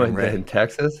we got to get them ready. In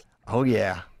Texas? Oh,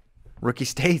 yeah. Rookie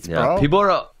states, Yeah. bro. People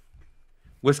are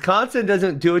Wisconsin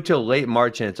doesn't do it till late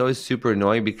March, and it's always super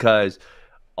annoying because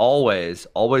always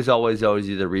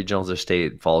either regionals or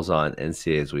state falls on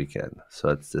NCAA's weekend. So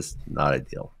it's just not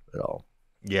ideal at all.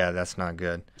 Yeah, that's not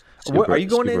good. Super, are you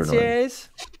going to super annoying. NCAAs?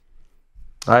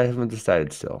 I haven't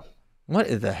decided still.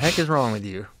 What the heck is wrong with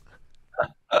you?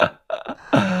 What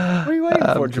are you waiting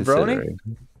for, jabroni?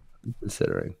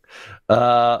 Considering.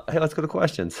 Hey, let's go to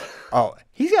questions. Oh,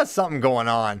 he's got something going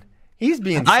on. He's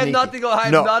being sneaky. I have nothing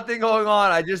going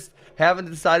on. I just haven't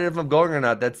decided if I'm going or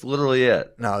not. That's literally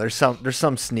it. No, there's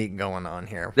some sneak going on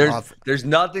here. There's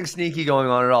nothing sneaky going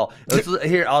on at all.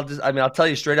 Here, I'll tell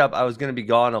you straight up. I was going to be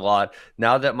gone a lot.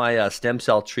 Now that my stem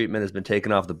cell treatment has been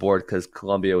taken off the board because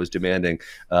Columbia was demanding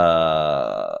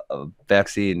a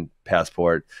vaccine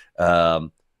passport.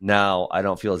 Now I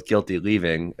don't feel as guilty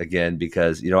leaving again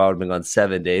because I would have been gone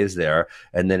 7 days there,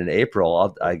 and then in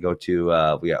April I go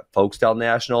to we got Folkstyle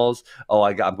Nationals.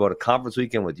 I'm going to conference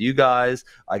weekend with you guys.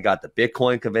 I got the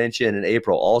Bitcoin convention in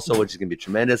April also, which is gonna be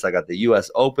tremendous. I got the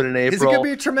U.S. Open in April. Is it gonna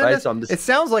be tremendous? Right? So it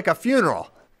sounds like a funeral.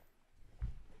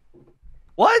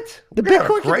 What? The We're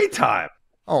Bitcoin great time.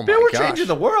 Oh my Man, we're gosh. changing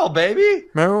the world, baby.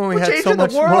 Remember when we We're had so changing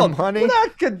much the world. more money?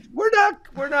 We're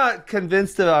not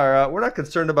convinced of our. We're not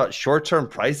concerned about short-term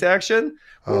price action.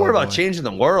 We're worried about changing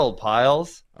the world,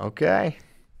 Piles. Okay.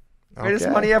 Greatest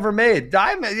money ever made.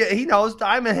 Diamond. Yeah, he knows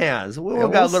diamond hands. We'll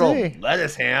got little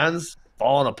lettuce hands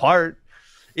falling apart.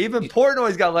 Even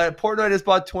Portnoy's got Portnoy just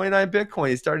bought 29 Bitcoin.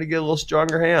 He's starting to get a little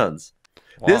stronger hands.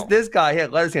 Wow. This guy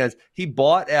had lettuce hands. He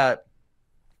bought at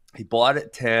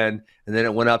 10, and then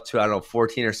it went up to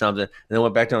 14 or something, and then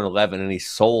went back down to 11, and he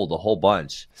sold a whole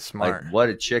bunch. Smart. Like, what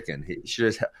a chicken! He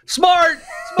should have smart.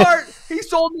 He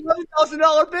sold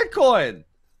 $11,000 Bitcoin.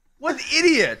 What an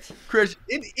idiot, Chris!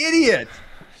 An idiot.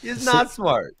 He's not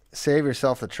smart. Save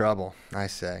yourself the trouble, I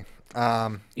say.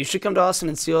 You should come to Austin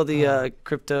and see all the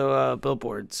crypto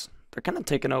billboards. They're kind of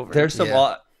taking over. There's some.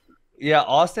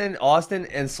 Austin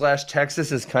and /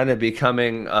 Texas is kind of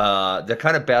becoming. They're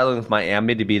kind of battling with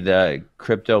Miami to be the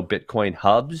crypto Bitcoin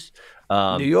hubs.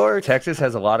 New York, Texas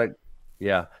has a lot of.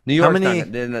 Yeah, New York.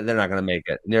 They're not going to make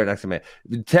it. They're not going to make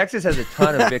it. Texas has a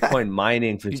ton of Bitcoin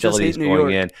mining facilities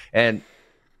going in, and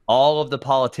all of the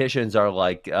politicians are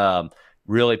like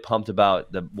really pumped about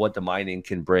what the mining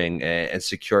can bring and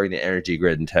securing the energy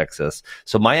grid in Texas.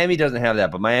 So Miami doesn't have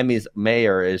that, but Miami's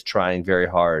mayor is trying very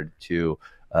hard to.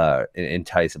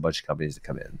 Entice a bunch of companies to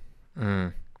come in.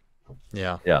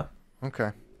 Yeah.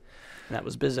 Okay. That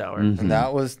was Biz Hour. And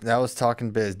that was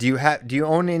talking biz. Do you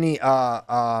own any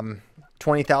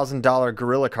 $20,000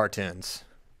 gorilla cartoons?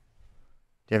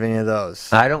 Do you have any of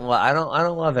those? I don't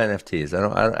love NFTs. I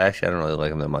don't really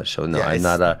like them that much. So no, yeah, I'm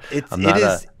not a.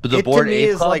 But the Board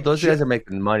Ape Club, like, those guys are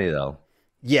making money though.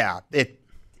 Yeah,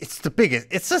 It's the biggest.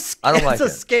 It's a I don't like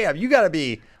it's a scam. You got to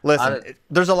be listen.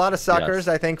 There's a lot of suckers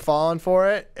I think falling for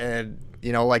it, and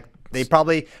like they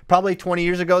probably 20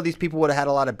 years ago these people would have had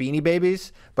a lot of Beanie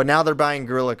Babies, but now they're buying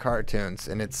Gorilla cartoons,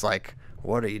 and it's like,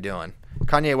 what are you doing?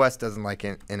 Kanye West doesn't like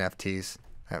NFTs.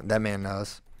 That man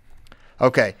knows.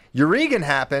 Okay, Euregan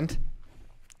happened.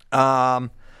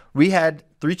 We had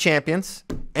 3 champions.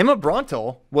 Emma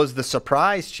Brontel was the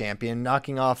surprise champion,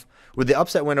 knocking off with the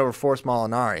upset win over Forrest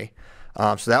Molinari.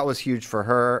 So that was huge for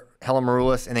her. Helen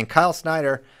Maroulis. And then Kyle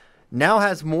Snyder now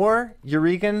has more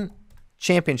Euregan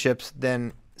championships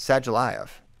than Sadulayev.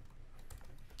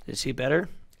 Is he better?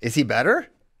 Is he better?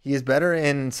 He is better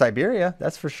in Siberia,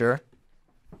 that's for sure.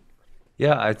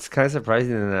 Yeah, it's kind of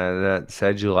surprising that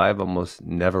Sadulayev almost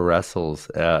never wrestles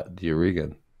at the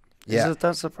Euregan. Yeah. Is it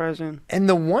that surprising? And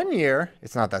the 1 year,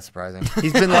 it's not that surprising.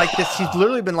 He's been like this. He's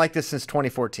literally been like this since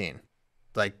 2014.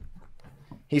 Like,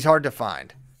 he's hard to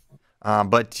find.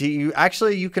 But you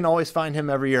can always find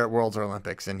him every year at Worlds or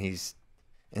Olympics, and he's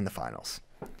in the finals.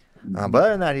 But other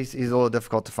than that, he's a little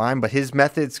difficult to find. But his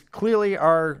methods clearly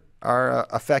are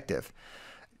effective.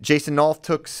 Jason Nolf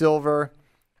took silver.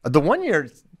 The 1 year,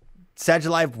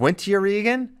 Sadulayev went to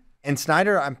Euregan, and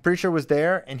Snyder, I'm pretty sure, was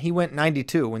there, and he went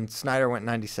 92 when Snyder went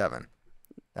 97.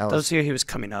 That was the year he was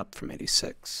coming up from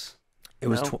 86. It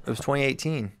was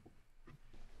 2018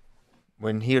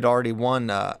 when he had already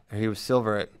won. He was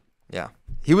silver at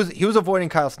He was avoiding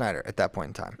Kyle Snyder at that point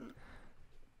in time,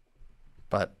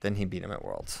 but then he beat him at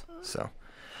Worlds. So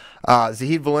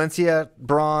Zahid Valencia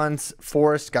bronze,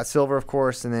 Forrest got silver, of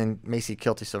course, and then Macy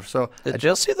Kilty silver. So did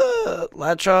you see the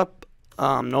lat chop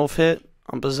Nolf hit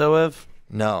on Bazoev?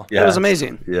 No. It was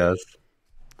amazing. Yes.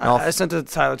 I sent it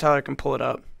to Tyler. Tyler can pull it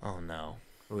up. Oh, no.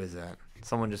 Who is that?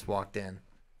 Someone just walked in.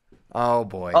 Oh,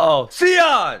 boy. Oh,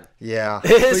 Sion! Yeah.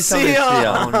 It's Sion!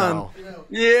 Oh, no.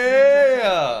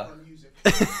 Yeah!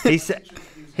 He said...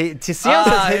 Sion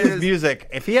says hit his music.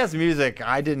 If he has music,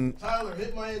 I didn't... Tyler,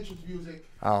 hit my entrance music.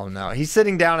 Oh, no. He's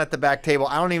sitting down at the back table.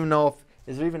 I don't even know if...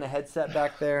 Is there even a headset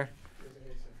back there?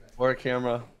 Or a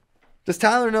camera. Does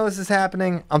Tyler know this is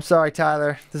happening? I'm sorry,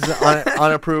 Tyler. This is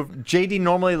unapproved. JD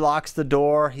normally locks the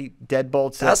door. He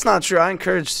deadbolts it. That's not true. I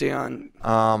encourage Sion.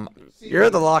 You're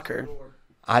the locker.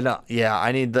 I don't. Yeah,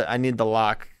 I need the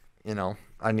lock.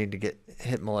 I need to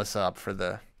hit Melissa up for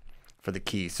the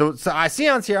key. So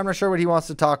Sion's here. I'm not sure what he wants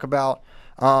to talk about.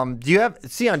 Sion? Do you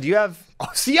have? Oh,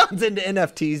 Sion's into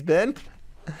NFTs, Ben.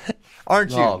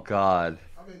 Aren't you? Oh God.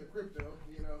 I'm into crypto.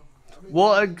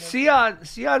 Well,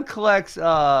 Sion collects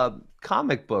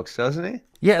comic books, doesn't he?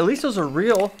 Yeah, at least those are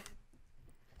real.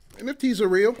 NFTs are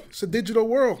real. It's a digital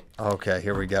world. Okay,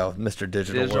 here we go, Mr.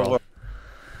 Digital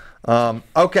World.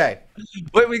 Okay.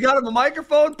 Wait, we got him a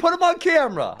microphone. Put him on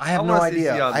camera. I have no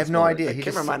idea. I have no idea. The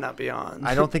camera might not be on.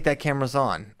 I don't think that camera's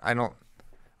on. I don't.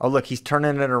 Oh, look, he's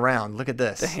turning it around. Look at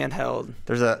this. The handheld.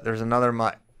 There's another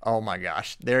mic. Oh my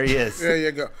gosh, there he is. There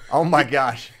you go. Oh my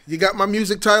gosh. You got my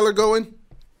music, Tyler, going?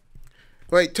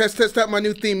 Wait, test out my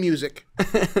new theme music.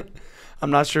 I'm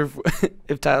not sure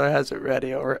if Tyler has it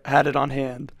ready or had it on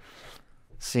hand.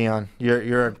 Sion,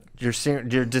 you're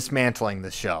dismantling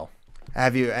the show.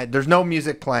 Have you? There's no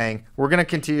music playing. We're gonna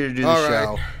continue to do the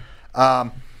show.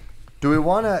 Right. Do we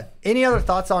want to? Any other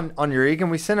thoughts on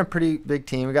Euregan? We sent a pretty big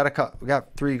team. We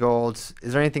got 3 golds.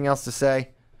 Is there anything else to say?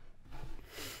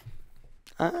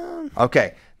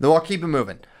 Okay, then I'll keep it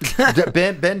moving.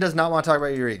 Ben does not want to talk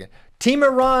about Euregan. Team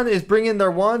Iran is bringing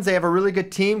their ones. They have a really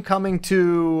good team coming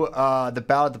to the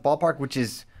bout at the ballpark, which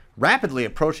is rapidly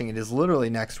approaching. It is literally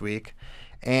next week.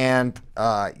 And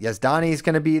Yazdani is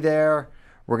going to be there.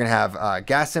 We're going to have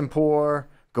Gasimpur,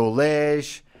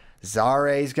 Golej,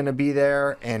 Zare is going to be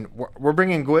there. And we're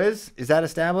bringing Gwiz. Is that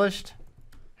established?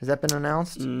 Has that been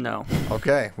announced? No.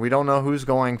 Okay. We don't know who's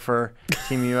going for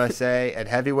Team USA at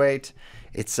heavyweight.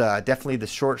 It's definitely the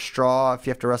short straw if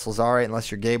you have to wrestle Zare,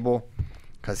 unless you're Gable.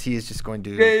 Because he is just going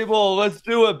to... Gable, let's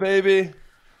do it, baby.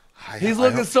 He's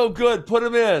looking so good. Put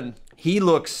him in. He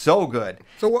looks so good.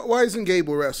 So why isn't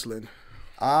Gable wrestling?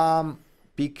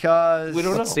 Because... We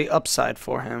don't know. What's the upside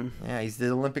for him? Yeah, he's the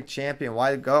Olympic champion.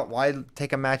 Why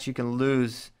take a match you can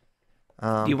lose?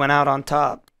 He went out on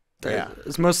top.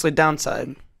 It's mostly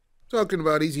downside. Talking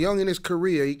about he's young in his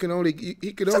career. He could only keep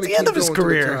the end of his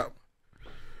career.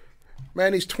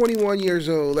 Man, he's 21 years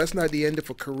old. That's not the end of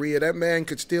a career. That man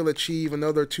could still achieve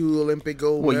another 2 Olympic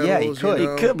gold medals. Yeah, he could. You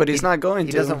know? He could, but he's not going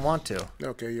to. He doesn't want to.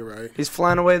 Okay, you're right. He's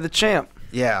flying away the champ.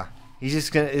 Yeah. He's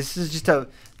just going to...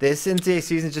 This NCAA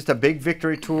season is just a big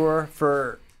victory tour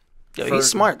for... He's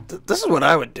smart. This is what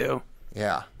I would do.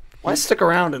 Yeah. Why stick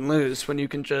around and lose when you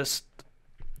can just...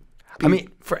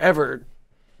 forever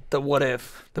the what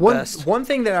if, the one, best. One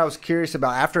thing that I was curious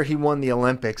about after he won the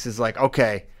Olympics is like,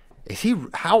 okay,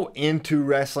 how into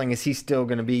wrestling is he still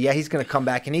going to be? Yeah, he's going to come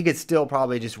back and he could still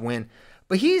probably just win.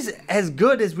 But he's as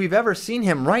good as we've ever seen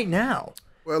him right now.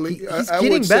 Well, he's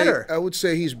getting better. I would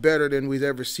say he's better than we've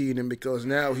ever seen him because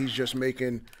now he's just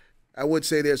making. I would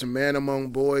say there's a man among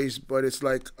boys, but it's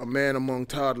like a man among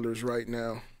toddlers right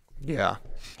now. Yeah,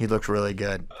 he looks really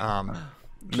good.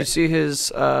 Did you see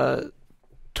his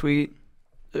tweet?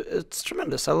 It's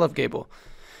tremendous. I love Gable.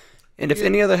 And if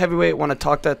any other heavyweight want to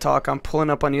talk that talk, I'm pulling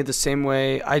up on you the same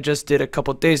way I just did a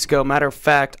couple days ago. Matter of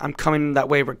fact, I'm coming that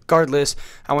way regardless.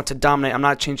 I want to dominate. I'm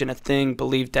not changing a thing.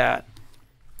 Believe that.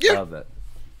 Yeah. Love it.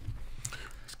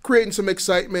 Creating some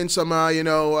excitement, some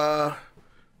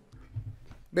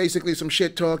basically some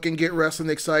shit talking, get wrestling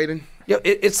exciting. Yeah,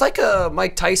 it's like a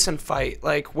Mike Tyson fight,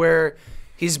 like where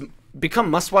he's become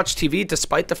must-watch TV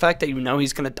despite the fact that you know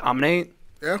he's going to dominate.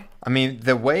 Yeah. I mean,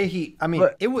 the way he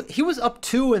was up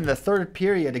 2 in the third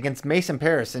period against Mason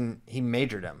Paris, and he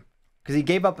majored him because he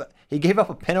gave up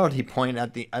a penalty point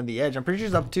at the edge. I'm pretty sure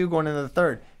he's up 2 going into the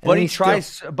third. But he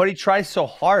tries so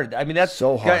hard. I mean, that's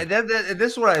so hard.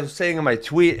 This is what I was saying in my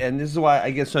tweet, and this is why I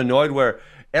get so annoyed.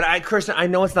 Christian, I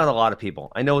know it's not a lot of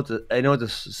people. I know it's a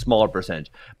smaller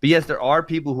percentage. But yes, there are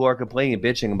people who are complaining and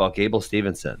bitching about Gable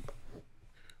Stevenson.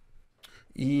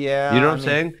 Yeah, you know what I'm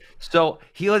saying? So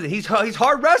he's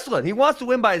hard wrestling. He wants to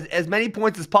win by as many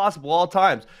points as possible all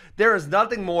times. There is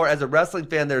nothing more, as a wrestling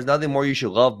fan, there's nothing more you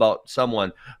should love about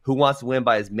someone who wants to win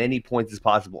by as many points as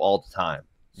possible all the time.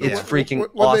 So it's freaking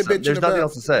awesome. There's nothing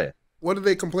else to say. What are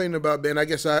they complaining about, Ben? I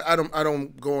guess I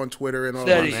don't go on Twitter and all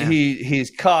that.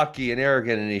 He's cocky and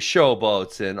arrogant and he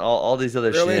showboats and all these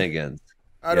other shenanigans.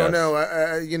 I don't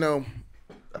know.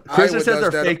 Christian says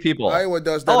they're fake people. Iowa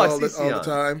does that all the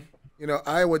time.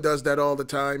 Iowa does that all the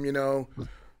time.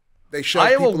 They shove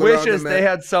Iowa people wishes they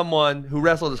had someone who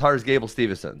wrestled as hard as Gable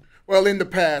Stevenson. Well, in the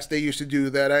past, they used to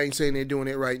do that. I ain't saying they're doing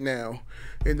it right now.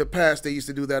 In the past, they used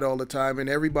to do that all the time, and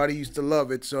everybody used to love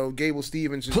it. So Gable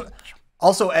Stevenson.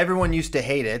 Also, everyone used to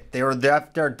hate it. They're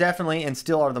definitely and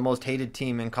still are the most hated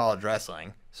team in college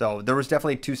wrestling. So there was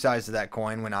definitely 2 sides to that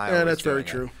coin when Iowa. Yeah, that's very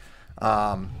true.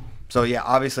 So yeah,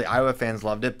 obviously Iowa fans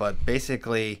loved it, but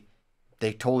basically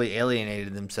they totally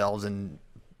alienated themselves and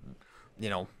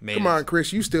made. Come on,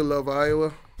 Chris, you still love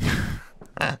Iowa?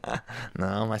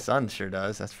 No, my son sure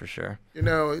does. That's for sure.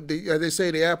 They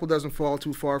say the apple doesn't fall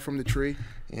too far from the tree.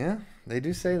 Yeah, they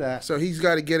do say that. So he's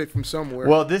got to get it from somewhere.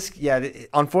 Well,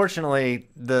 unfortunately,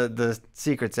 the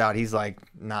secret's out. He's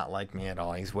not like me at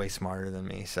all. He's way smarter than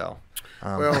me. So,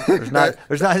 there's not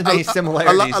as many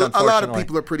similarities. A lot of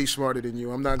people are pretty smarter than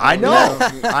you. I'm not. I know.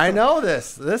 I know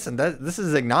this. Listen, this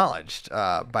is acknowledged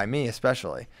by me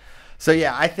especially. So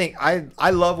yeah, I think I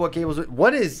love what Gable's.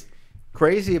 What is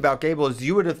crazy about Gable is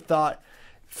you would have thought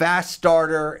fast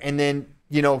starter and then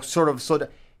sort of slow down.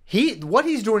 What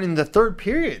he's doing in the third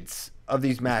periods of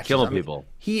these matches, killing people.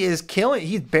 He is killing.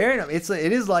 He's burying them. It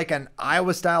is like an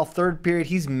Iowa style third period.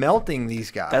 He's melting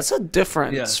these guys. That's a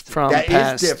difference from that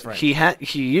past. Is different.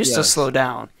 He used to slow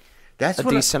down. That's a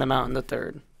decent amount in the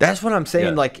third. That's what I'm saying.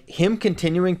 Yeah. Like him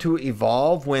continuing to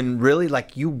evolve when really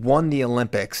you won the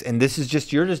Olympics and this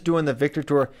is you're just doing the Victor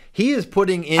Tour. He is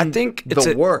putting in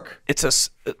the work.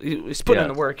 He's putting in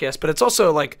the work, yes, but it's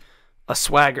also like a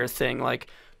swagger thing. Like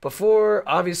before,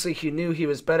 obviously he knew he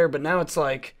was better, but now it's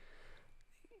like.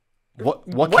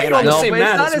 What can I know?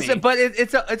 But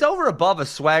it's over above a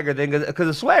swagger thing because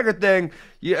a swagger thing,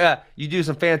 you do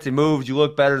some fancy moves, you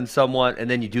look better than someone, and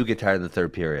then you do get tired in the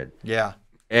third period. Yeah.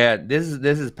 And this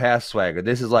is past swagger.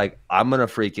 This is like I'm gonna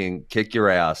freaking kick your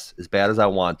ass as bad as I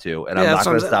want to, and I'm not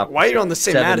gonna stop. Why are you on the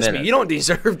same mat as me? You don't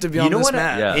deserve to be on this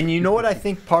mat. And you know what I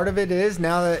think part of it is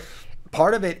now that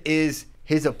part of it is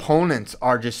his opponents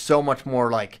are just so much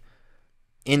more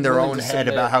in their own head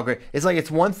about how great. It's like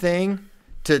it's one thing.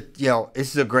 This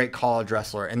is a great college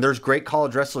wrestler, and there's great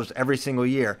college wrestlers every single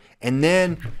year. And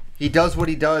then he does what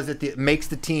he does makes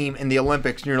the team in the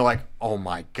Olympics, and you're like, oh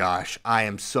my gosh, I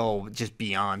am so just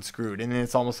beyond screwed. And then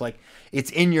it's almost like it's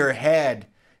in your head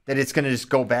that it's going to just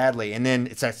go badly. And then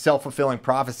it's that self-fulfilling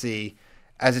prophecy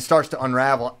as it starts to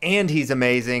unravel, and he's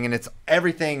amazing, and it's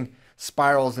everything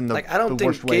spirals in the I don't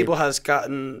think Gable way. Has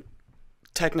gotten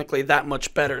technically that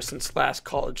much better since last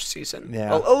college season.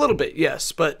 Yeah. A little bit,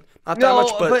 yes, but not that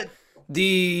much, but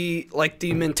the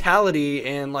mentality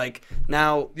and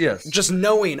now just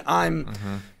knowing I'm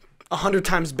 100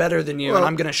 times better than you and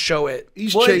I'm gonna show it.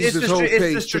 He's changed his whole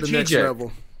pace to the next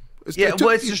level.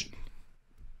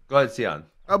 Go ahead, Sion.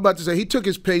 I'm about to say he took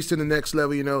his pace to the next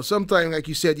level. Sometimes, like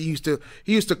you said, he used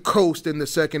to coast in the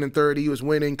second and third. He was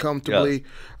winning comfortably,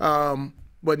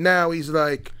 but now he's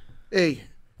like hey,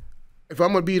 if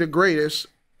I'm gonna be the greatest,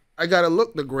 I gotta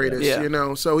look the greatest. Yeah. You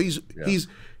know. So he's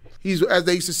as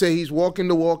they used to say, he's walking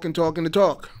the walk and talking the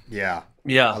talk. Yeah.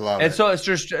 Yeah, I love and it. so it's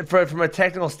just from a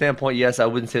technical standpoint. Yes, I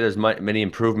wouldn't say there's many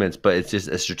improvements, but it's just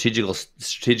a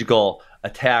strategical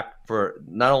attack for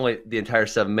not only the entire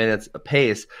 7 minutes of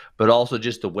pace, but also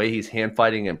just the way he's hand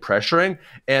fighting and pressuring.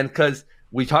 And because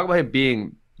we talk about him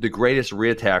being the greatest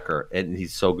reattacker, and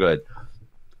he's so good.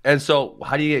 And so,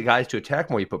 how do you get guys to attack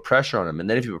more? You put pressure on them, and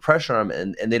then if you put pressure on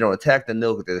them and they don't attack, then they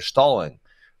look like they're stalling,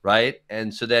 right?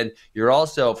 And so then you're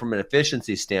also, from an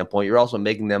efficiency standpoint, you're also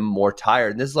making them more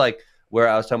tired. And this is like where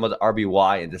I was talking about the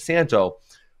RBY and DeSanto.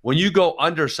 When you go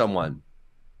under someone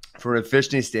from an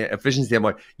efficiency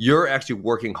standpoint, you're actually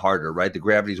working harder, right? The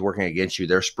gravity's working against you.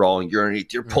 They're sprawling. You're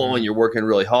underneath. You're pulling. You're working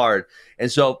really hard. And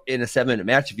so in a 7-minute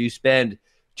match, if you spend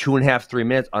 2.5, 3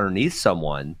 minutes underneath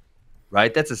someone,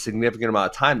 right, that's a significant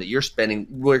amount of time that you're spending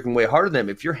working way harder than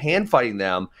them. If you're hand fighting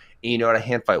them and you know how to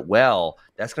hand fight well,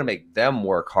 that's going to make them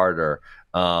work harder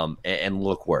and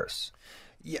look worse.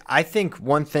 Yeah, I think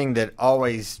one thing that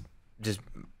always just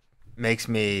makes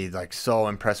me like so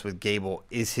impressed with Gable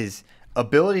is his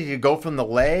ability to go from the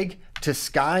leg to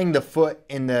skying the foot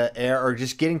in the air or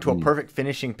just getting to a perfect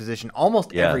finishing position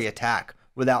almost every attack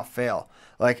without fail.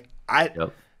 Like when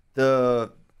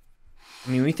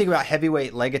you think about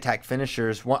heavyweight leg attack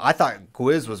finishers, I thought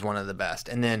Gwiz was one of the best,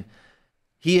 and then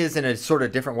he is in a sort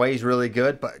of different way. He's really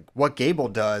good, but what Gable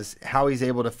does, how he's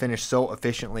able to finish so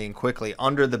efficiently and quickly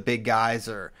under the big guys,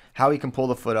 or how he can pull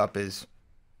the foot up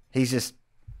he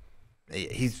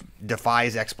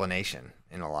defies explanation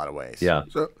in a lot of ways. Yeah.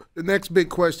 So the next big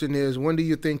question is, when do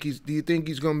you think he's going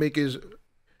to make his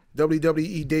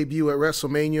WWE debut at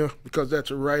WrestleMania? Because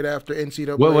that's right after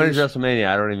NCAA. When is WrestleMania?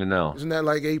 I don't even know. Isn't that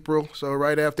like April? So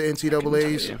right after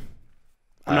NCAA's.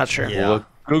 I'm not sure. Yeah. We'll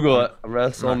Google it.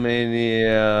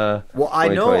 WrestleMania. Well, I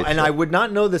know, and I would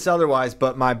not know this otherwise,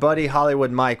 but my buddy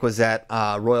Hollywood Mike was at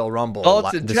Royal Rumble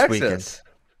it's in this Texas. weekend.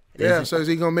 Yeah, so is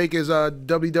he gonna make his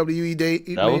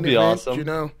WWE That would be awesome. You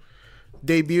know,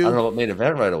 debut. I don't know about main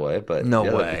event right away, but No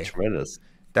that'd way. be tremendous.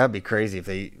 That'd be crazy if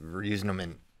they were using them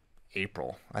in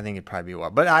April. I think it'd probably be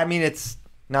wild. But I mean, it's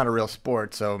not a real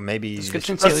sport, so maybe. It's a good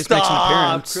chance he at least makes an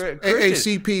appearance. Hey,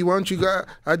 CP, why don't you go?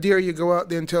 I dare you go out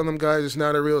there and tell them guys it's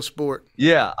not a real sport.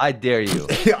 Yeah, I dare you.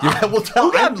 I will tell.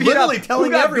 I'm literally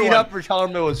telling who got everyone. beat up for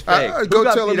telling him it was fake. Go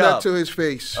tell him that to his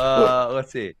face.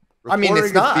 Let's see. I mean,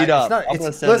 it's not. Beat up. It's not. I'm gonna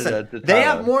It's, send listen, it to they Tyler.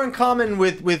 have more in common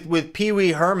with Pee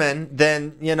Wee Herman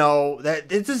than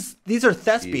that. These are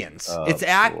thespians. It's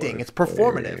acting. It's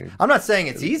performative. I'm not saying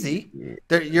it's easy.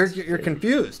 You're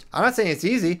confused. I'm not saying it's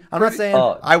easy. I'm not saying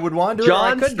I would want to do it. Or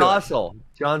I could do it.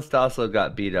 John Stossel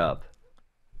got beat up.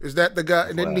 Is that the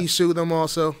guy? Didn't he sue them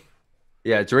also?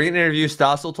 Yeah, during an interview,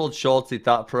 Stossel told Schultz he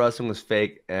thought pro wrestling was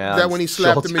fake. And Is that when he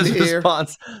slapped him in the ear?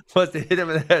 Response was to hit him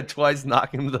in the head twice,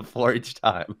 knock him to the floor each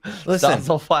time. Listen,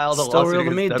 Stossel filed a still lawsuit real to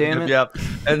me, against damn it.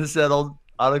 WWF and settled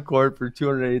out of court for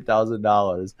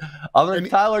 $280,000. I'm like,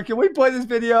 Tyler, can we play this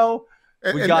video?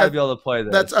 We gotta be able to play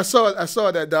this. I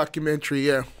saw that documentary.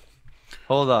 Yeah.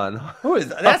 Hold on. Who is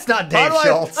that? That's not Dave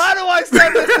Schultz. How do I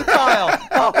send this to Kyle?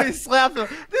 Oh, he slapped him.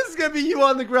 This is gonna be you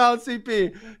on the ground,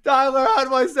 CP. Tyler, how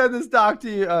do I send this doc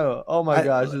to you? Oh my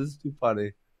gosh, this is too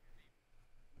funny.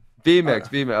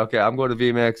 VMix. Okay, I'm going to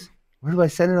VMix. Where do I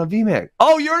send it on VMix?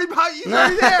 Oh, he's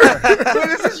already there. Wait,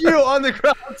 this is you on the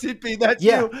ground, CP. That's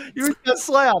you. You just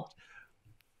slapped.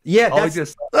 Yeah, that's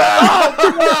just.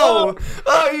 Oh,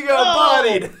 you got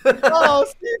bodied. Oh,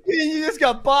 CP, you just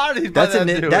got bodied. That's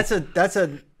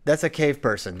a cave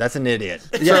person. That's an idiot.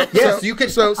 You can.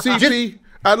 So CP,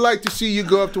 I'd like to see you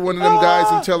go up to one of them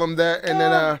guys and tell them that, and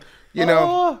then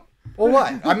Well,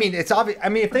 what? I mean, it's obvious. I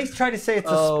mean, if they try to say it's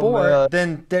a sport,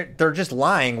 then they're just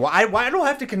lying. Why don't I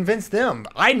have to convince them?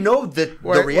 I know the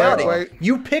reality. Wait.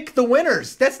 You pick the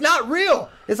winners. That's not real.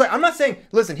 It's like, I'm not saying,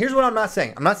 listen, here's what I'm not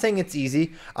saying. I'm not saying it's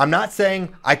easy. I'm not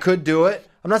saying I could do it.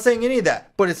 I'm not saying any of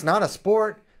that. But it's not a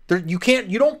sport. You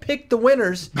don't pick the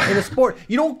winners in a sport.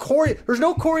 There's no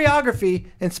choreography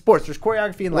in sports. There's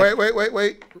choreography in like.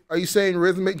 Wait. Are you saying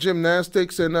rhythmic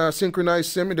gymnastics and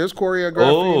synchronized swimming? There's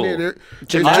choreography in there.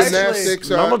 Gymnastics.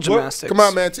 Normal gymnastics. Come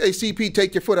on, man. Hey, CP,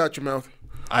 take your foot out your mouth.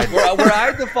 Where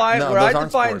I define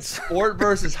sports. sport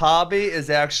versus hobby is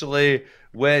actually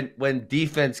when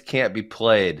defense can't be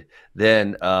played.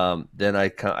 Then I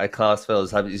classify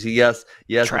as hobby. So yes.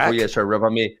 Track. Before you guys try to rub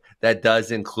on me, that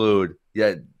does include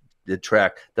the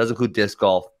track does include disc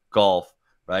golf,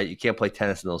 right? You can't play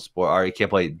tennis in those sports, or you can't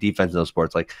play defense in those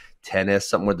sports. Like tennis,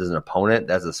 something where there's an opponent,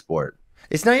 that's a sport.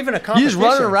 It's not even a competition. You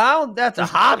just running around, that's a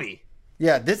hobby.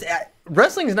 Yeah, this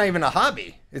wrestling is not even a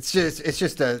hobby. It's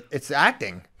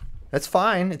acting. That's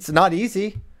fine. It's not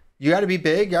easy. You got to be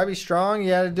big. You got to be strong. You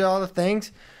got to do all the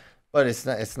things. But it's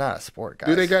not a sport, guys.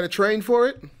 Do they got to train for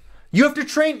it? You have to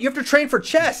train. You have to train for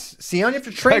chess, Sion. You have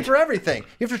to train for everything.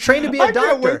 You have to train to be a doctor. I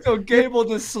can't wait till Gable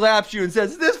just slaps you and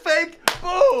says, "Is this fake?"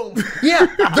 Boom. Yeah,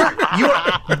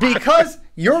 because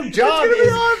your job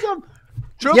is awesome.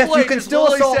 Yes, you can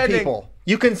still assault people.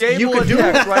 You can be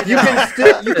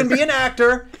an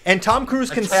actor, and Tom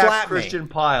Cruise can slap Christian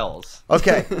Piles.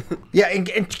 Okay, yeah, and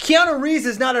Keanu Reeves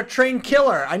is not a trained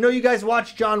killer. I know you guys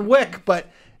watch John Wick, but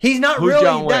he's not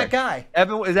really that guy.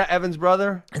 Is that Evan's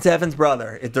brother? It's Evan's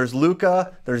brother. There's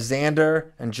Luca, there's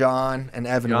Xander, and John, and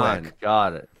Evan Wick.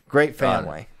 Got it. Great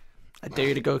family. I dare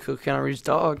you to go kill Keanu Reeves'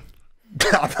 dog.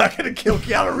 I'm not going to kill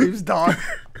Keanu Reeves' dog.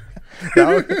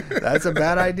 That's a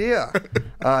bad idea.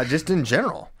 Just in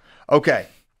general. Okay.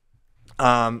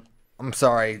 I'm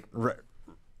sorry. You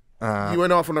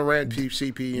went off on a rant,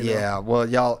 CP. Yeah. Well,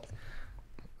 y'all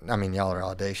are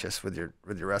audacious with your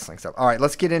wrestling stuff. All right,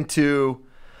 let's get into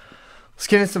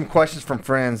some questions from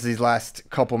friends these last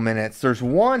couple minutes. There's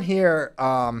one here.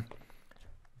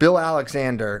 Bill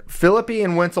Alexander, Philippi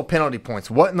and Wenzel penalty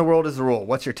points. What in the world is the rule?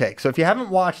 What's your take? So if you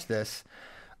haven't watched this,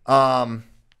 I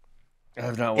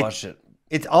have not watched it.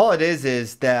 It's all it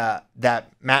is that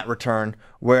mat return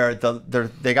where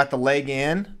they got the leg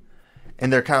in,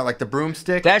 and they're kind of like the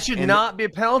broomstick. That should not be a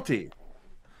penalty.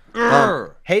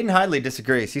 Hayden Hidley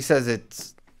disagrees. He says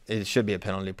it should be a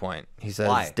penalty point. He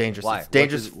says it's dangerous. Why? It's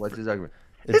dangerous. What's his argument?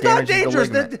 It's not dangerous.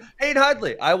 Hayden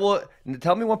Hidley. I will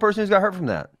tell me one person who's got hurt from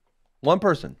that. One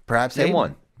person. Perhaps Name Hayden.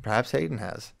 one. Perhaps Hayden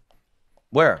has.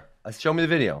 Where? Show me the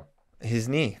video. His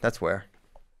knee. That's where.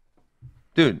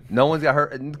 Dude, no one's got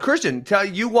hurt. Christian,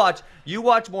 you watch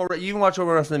more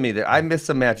wrestling than me. I miss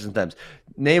some matches sometimes.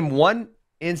 Name one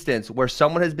instance where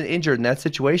someone has been injured in that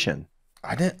situation.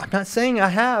 I'm not saying I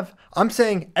have. I'm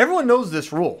saying everyone knows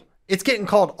this rule. It's getting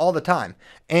called all the time.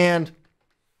 And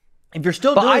if you're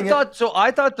still doing it.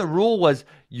 I thought the rule was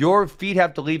your feet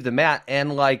have to leave the mat,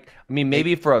 and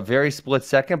maybe for a very split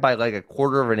second by like a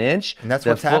quarter of an inch. And that's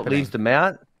what's happening. Foot leaves the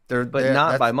mat, but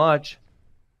not by much.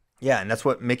 Yeah, and that's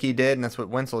what Mickey did, and that's what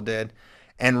Wenzel did.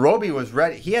 And Roby was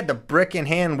ready. He had the brick in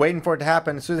hand, waiting for it to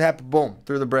happen. As soon as it happened, boom,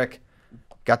 threw the brick,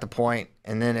 got the point,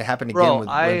 and then it happened again with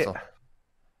Wenzel.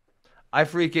 I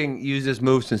freaking used this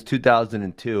move since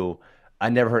 2002.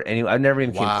 I've never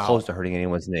even came close to hurting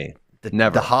anyone's knee.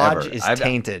 Never. The Hodge is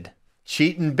tainted.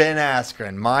 Cheating Ben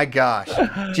Askren, my gosh,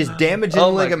 just damaging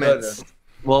ligaments. Goodness.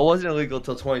 Well, it wasn't illegal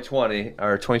until 2020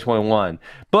 or 2021.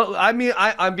 But I mean,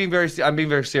 I'm being very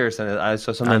serious on it.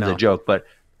 So sometimes I joke. But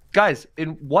guys, in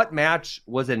what match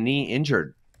was a knee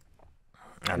injured?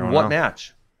 I don't know. What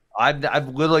match? I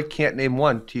literally can't name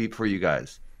one for you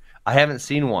guys. I haven't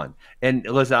seen one. And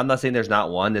listen, I'm not saying there's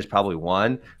not one. There's probably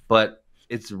one, but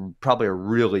it's probably a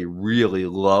really, really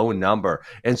low number.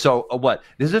 And so what?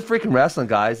 This is freaking wrestling,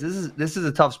 guys. This is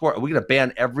a tough sport. Are we going to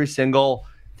ban every single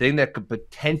thing that could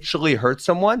potentially hurt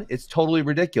someone? It's totally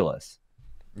ridiculous.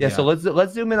 Yeah. So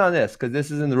let's zoom in on this because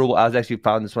this is in the rule. I was actually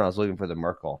found this when I was looking for the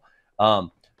Merkel.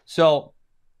 So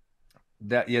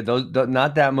that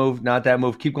not that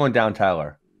move. Keep going down,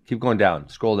 Tyler. Keep going down.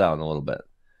 Scroll down a little bit.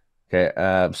 Okay.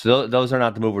 So those are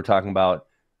not the move we're talking about.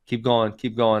 Keep going.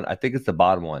 I think it's the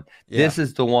bottom one. Yeah. This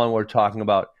is the one we're talking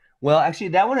about. Well, actually,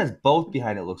 that one has both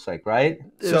behind it, looks like, right?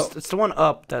 It's the one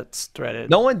up that's threaded.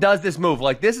 No one does this move.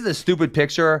 Like, this is a stupid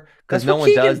picture because no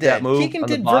one does that move on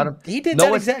the bottom. He did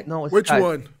that exact. No, which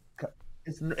one?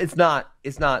 It's not.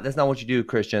 That's not what you do,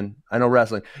 Christian. I know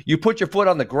wrestling. You put your foot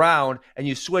on the ground and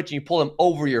you switch and you pull them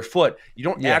over your foot. You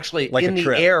don't actually like in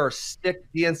the air stick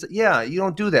the inside. Yeah, you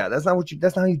don't do that. That's not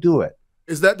how you do it.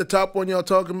 Is that the top one y'all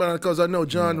talking about? Because I know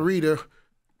John Reeder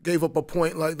gave up a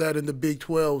point like that in the Big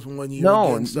 12s 1 year.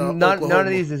 No, none of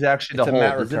these is actually the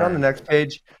hold. Is it on the next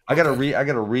page? I gotta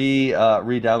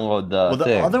re-download the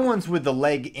thing. The other ones with the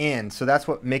leg in, so that's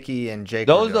what Mickey and Jake.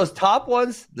 Those top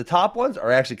ones, the top ones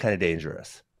are actually kind of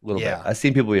dangerous. A little bit. I've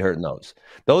seen people be hurting those.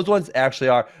 Those ones actually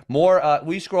are more.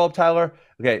 Will you scroll up, Tyler?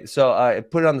 Okay, so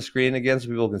put it on the screen again so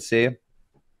people can see.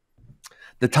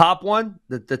 The top one,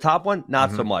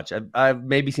 not so much. I've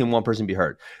maybe seen one person be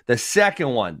hurt. The second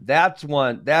one, that's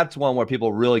one where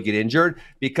people really get injured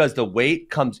because the weight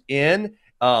comes in,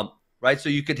 right? So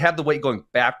you could have the weight going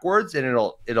backwards and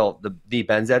the knee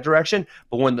bends that direction.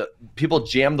 But when the people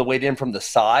jam the weight in from the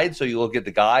side, so you look at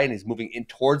the guy and he's moving in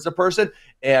towards the person,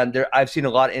 and I've seen a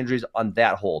lot of injuries on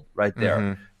that hold right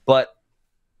there. But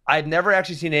I've never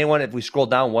actually seen anyone. If we scroll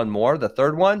down one more, the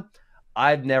third one.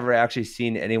 I've never actually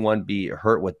seen anyone be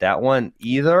hurt with that one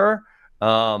either.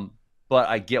 But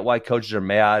I get why coaches are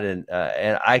mad, and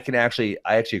I actually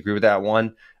agree with that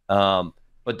one.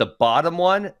 But the bottom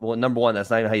one, well, number one, that's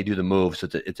not even how you do the move, so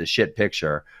it's a shit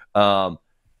picture. And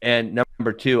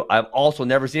number two, I've also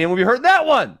never seen anyone heard that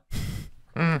one.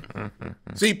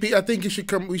 CP, I think you should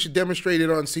come. We should demonstrate it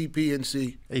on CP and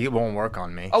see. It won't work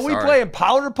on me. Are we playing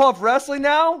powder puff wrestling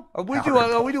now? Are we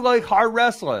doing like hard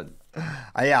wrestling?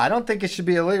 Yeah, I don't think it should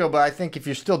be illegal, but I think if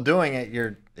you're still doing it,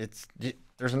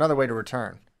 there's another way to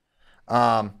return.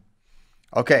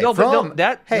 Okay.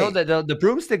 The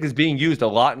broomstick is being used a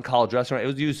lot in college wrestling. It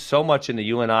was used so much in the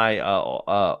UNI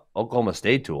Oklahoma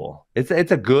State duel. It's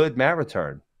a good mat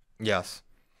return. Yes.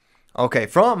 Okay,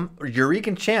 from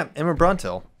Eureka champ Emma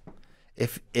Bruntill,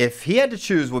 if he had to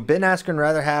choose, would Ben Askren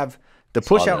rather have the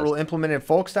push-out rule implemented in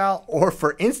folk style or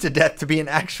for insta-death to be an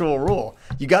actual rule?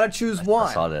 You got to choose one.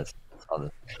 I saw this.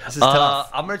 This is tough.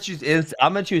 I'm gonna choose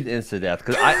insta-death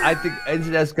because I think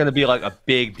insta-death is gonna be like a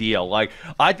big deal. Like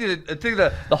I think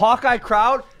the Hawkeye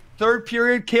crowd, third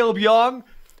period, Caleb Young.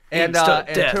 And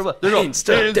Insta-death.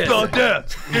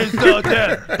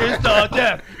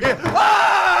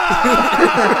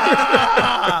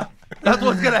 That's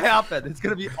what's gonna happen. It's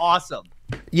gonna be awesome.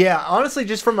 Yeah, honestly,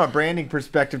 just from a branding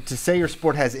perspective, to say your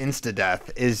sport has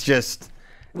insta-death is just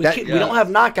we don't have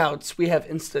knockouts. We have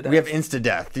insta-death. We have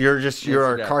insta-death. You're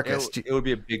a carcass. It would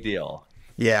be a big deal.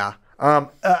 Yeah.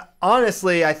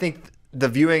 Honestly, I think the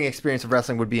viewing experience of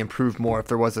wrestling would be improved more if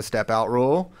there was a step-out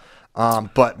rule.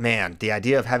 But man, the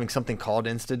idea of having something called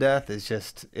insta-death is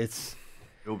just it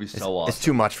would be so awesome. It's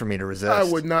too much for me to resist. I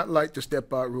would not like the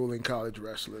step-out rule in college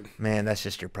wrestling. Man, that's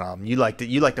just your problem. You like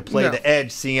to play the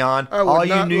edge, Sion. I would All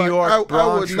not you New York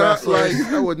Bronx wrestlers.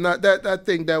 I would not. I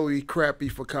think that would be crappy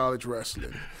for college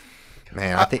wrestling.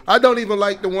 Man, I don't even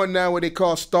like the one now where they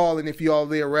call stalling if you all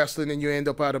there wrestling and you end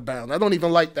up out of bounds. I don't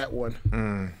even like that one.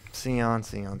 Sion.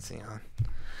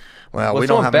 Well, when we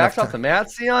don't have enough backs off the mat,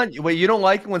 Sion. Wait, you don't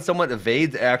like it when someone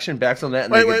evades action, backs on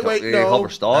that, and wait, they no. hover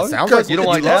stall? That sounds like you don't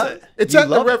like that. It's at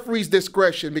the referee's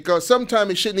discretion because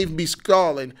sometimes it shouldn't even be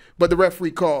stalling, but the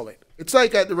referee call it. It's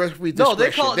like at the referee's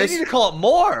discretion. No, they need to call it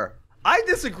more. I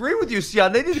disagree with you,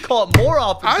 Sion. They need to call it more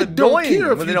often. I don't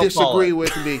care if you disagree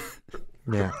with me.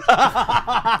 Yeah.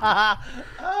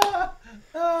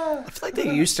 I feel like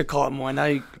they used to call it more.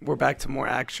 Now we're back to more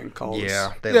action calls.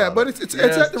 Yeah. But it's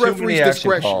at the referee's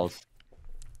discretion. Calls.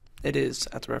 It is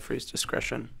at the referee's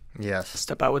discretion. Yes.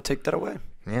 Step out would take that away.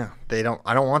 Yeah. I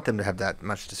don't want them to have that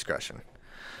much discretion.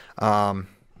 Can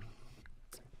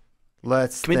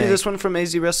we do this one from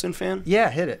AZ Wrestling Fan? Yeah,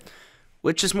 hit it.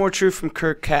 Which is more true from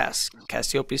Kirk Cass?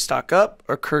 Cassiope stock up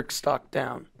or Kirk stock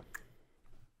down?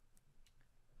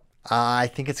 I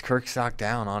think it's Kirk stock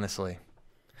down, honestly.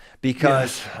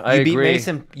 Because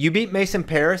you beat Mason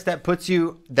Paris, that puts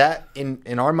you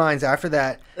in our minds after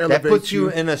that puts you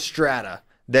in a strata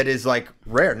that is like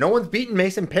rare. No one's beaten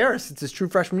Mason Paris since his true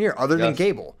freshman year other than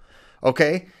Gable.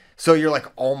 Okay? So you're like,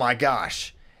 "Oh my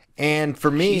gosh." And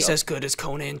for me, he's as good as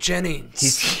Conan Jennings.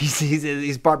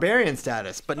 He's barbarian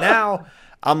status. But now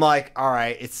I'm like, "All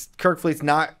right, it's Kirk Fleet's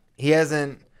not he's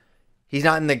obviously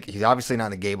not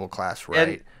in the Gable class,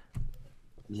 right?"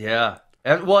 Yeah.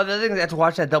 Well, the thing is, I have to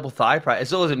watch that double thigh prize.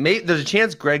 So there's a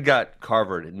chance Greg got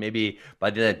carvered, and maybe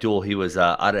by the end of that duel, he was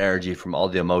out of energy from all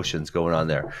the emotions going on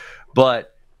there.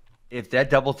 But if that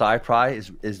double thigh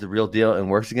prize is the real deal and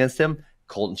works against him,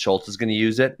 Colton Schultz is going to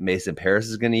use it. Mason Paris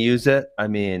is going to use it. I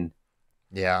mean,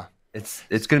 yeah, it's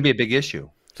going to be a big issue.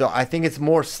 So I think it's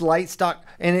more slight stock,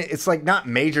 and it's like not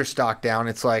major stock down.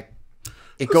 It's like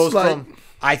it goes from.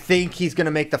 I think he's going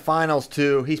to make the finals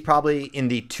too. He's probably in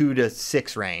the 2 to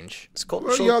 6 range.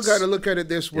 Well, y'all got to look at it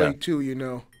this way too, you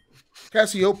know.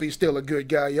 Cassioppe's still a good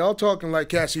guy. Y'all talking like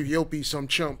Cassioppe's some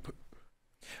chump.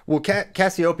 Well,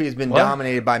 Cassiope has been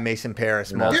dominated by Mason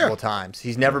Paris multiple times.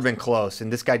 He's never been close,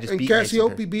 and this guy just beat Mason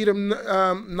Paris. Beat him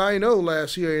 9-0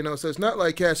 last year, you know. So it's not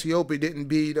like Cassiope didn't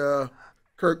beat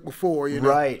Kirk before, you know.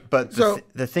 Right, but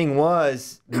the thing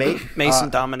was, Mason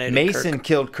dominated. Mason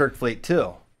killed Kirk Fleet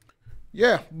too.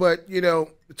 Yeah, but, you know,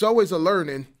 it's always a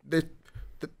learning. The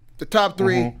top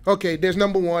three, okay, there's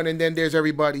number one, and then there's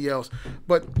everybody else.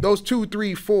 But those 2,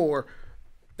 3, 4,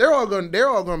 they're all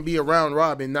gonna be a round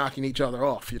robin knocking each other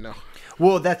off, you know.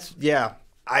 Well,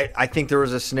 I think there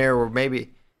was a scenario where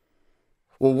maybe,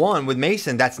 one with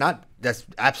Mason, that's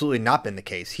absolutely not been the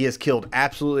case. He has killed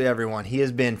absolutely everyone. He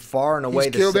has been far and away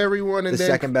the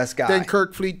second best guy. Then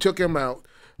Kirk Fleet took him out.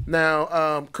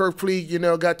 Now Kirk Fleet, you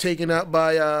know, got taken out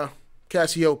by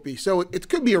Cassiope. So it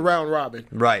could be a round robin.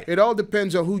 Right. It all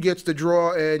depends on who gets the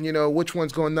draw and, you know, which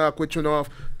one's going to knock which one off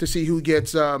to see who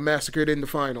gets massacred in the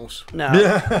finals. No.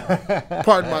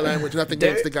 Pardon my language. Nothing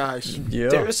against the guys. Yeah.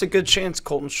 There is a good chance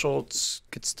Colton Schultz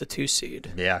gets the 2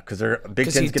 seed. Yeah, because they're Big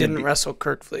Ten's because he didn't wrestle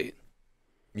Kirk Fleet.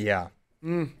 Yeah.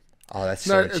 Oh, that's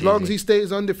Not, so as long cheesy. as he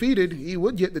stays undefeated, he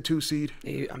would get the 2 seed.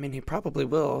 He probably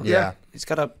will. Yeah. He's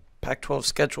got a Pac-12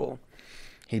 schedule.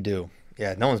 He do.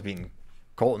 Yeah, no one's beating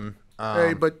Colton.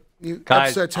 Hey, but Guys,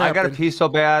 upsets I got to happen. pee so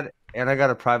bad, and I got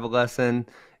a private lesson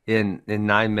in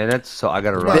 9 minutes, so I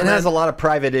got to run. Ben has a lot of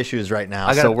private issues right now, I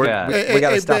gotta so we pee. got to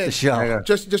Hey, stop Ben, the show.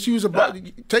 Just use a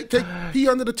take pee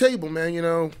under the table, man. You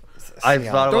know, I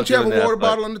thought about don't you have a doing that, water but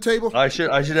bottle on the table? I should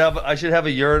have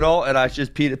a urinal, and I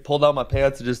should pull down my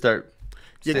pants and just start.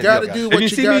 You sitting got to up. do If what you you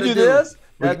see got me to do do. this,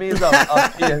 that means I'm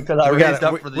peeing because I raised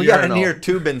up for the we got a urinal. near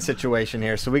tubing situation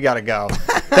here, so we got to go.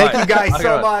 Thank you guys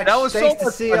so much. That was Thanks so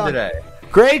much to see fun ya. today.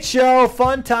 Great show,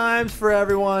 fun times for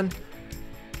everyone.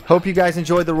 Hope you guys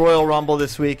enjoyed the Royal Rumble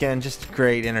this weekend. Just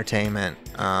great entertainment.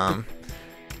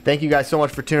 Thank you guys so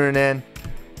much for tuning in.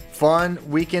 Fun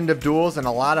weekend of duels and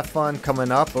a lot of fun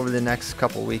coming up over the next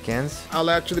couple weekends. I'll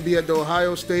actually be at the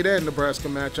Ohio State and Nebraska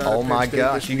match. out at Oh Penn my State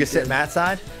gosh, this you can sit weekend. Matt's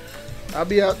side? I'll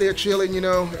be out there chilling, you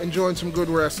know, enjoying some good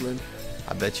wrestling.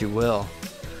 I bet you will.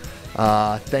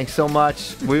 Thanks so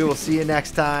much. We will see you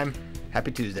next time.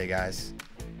 Happy Tuesday, guys.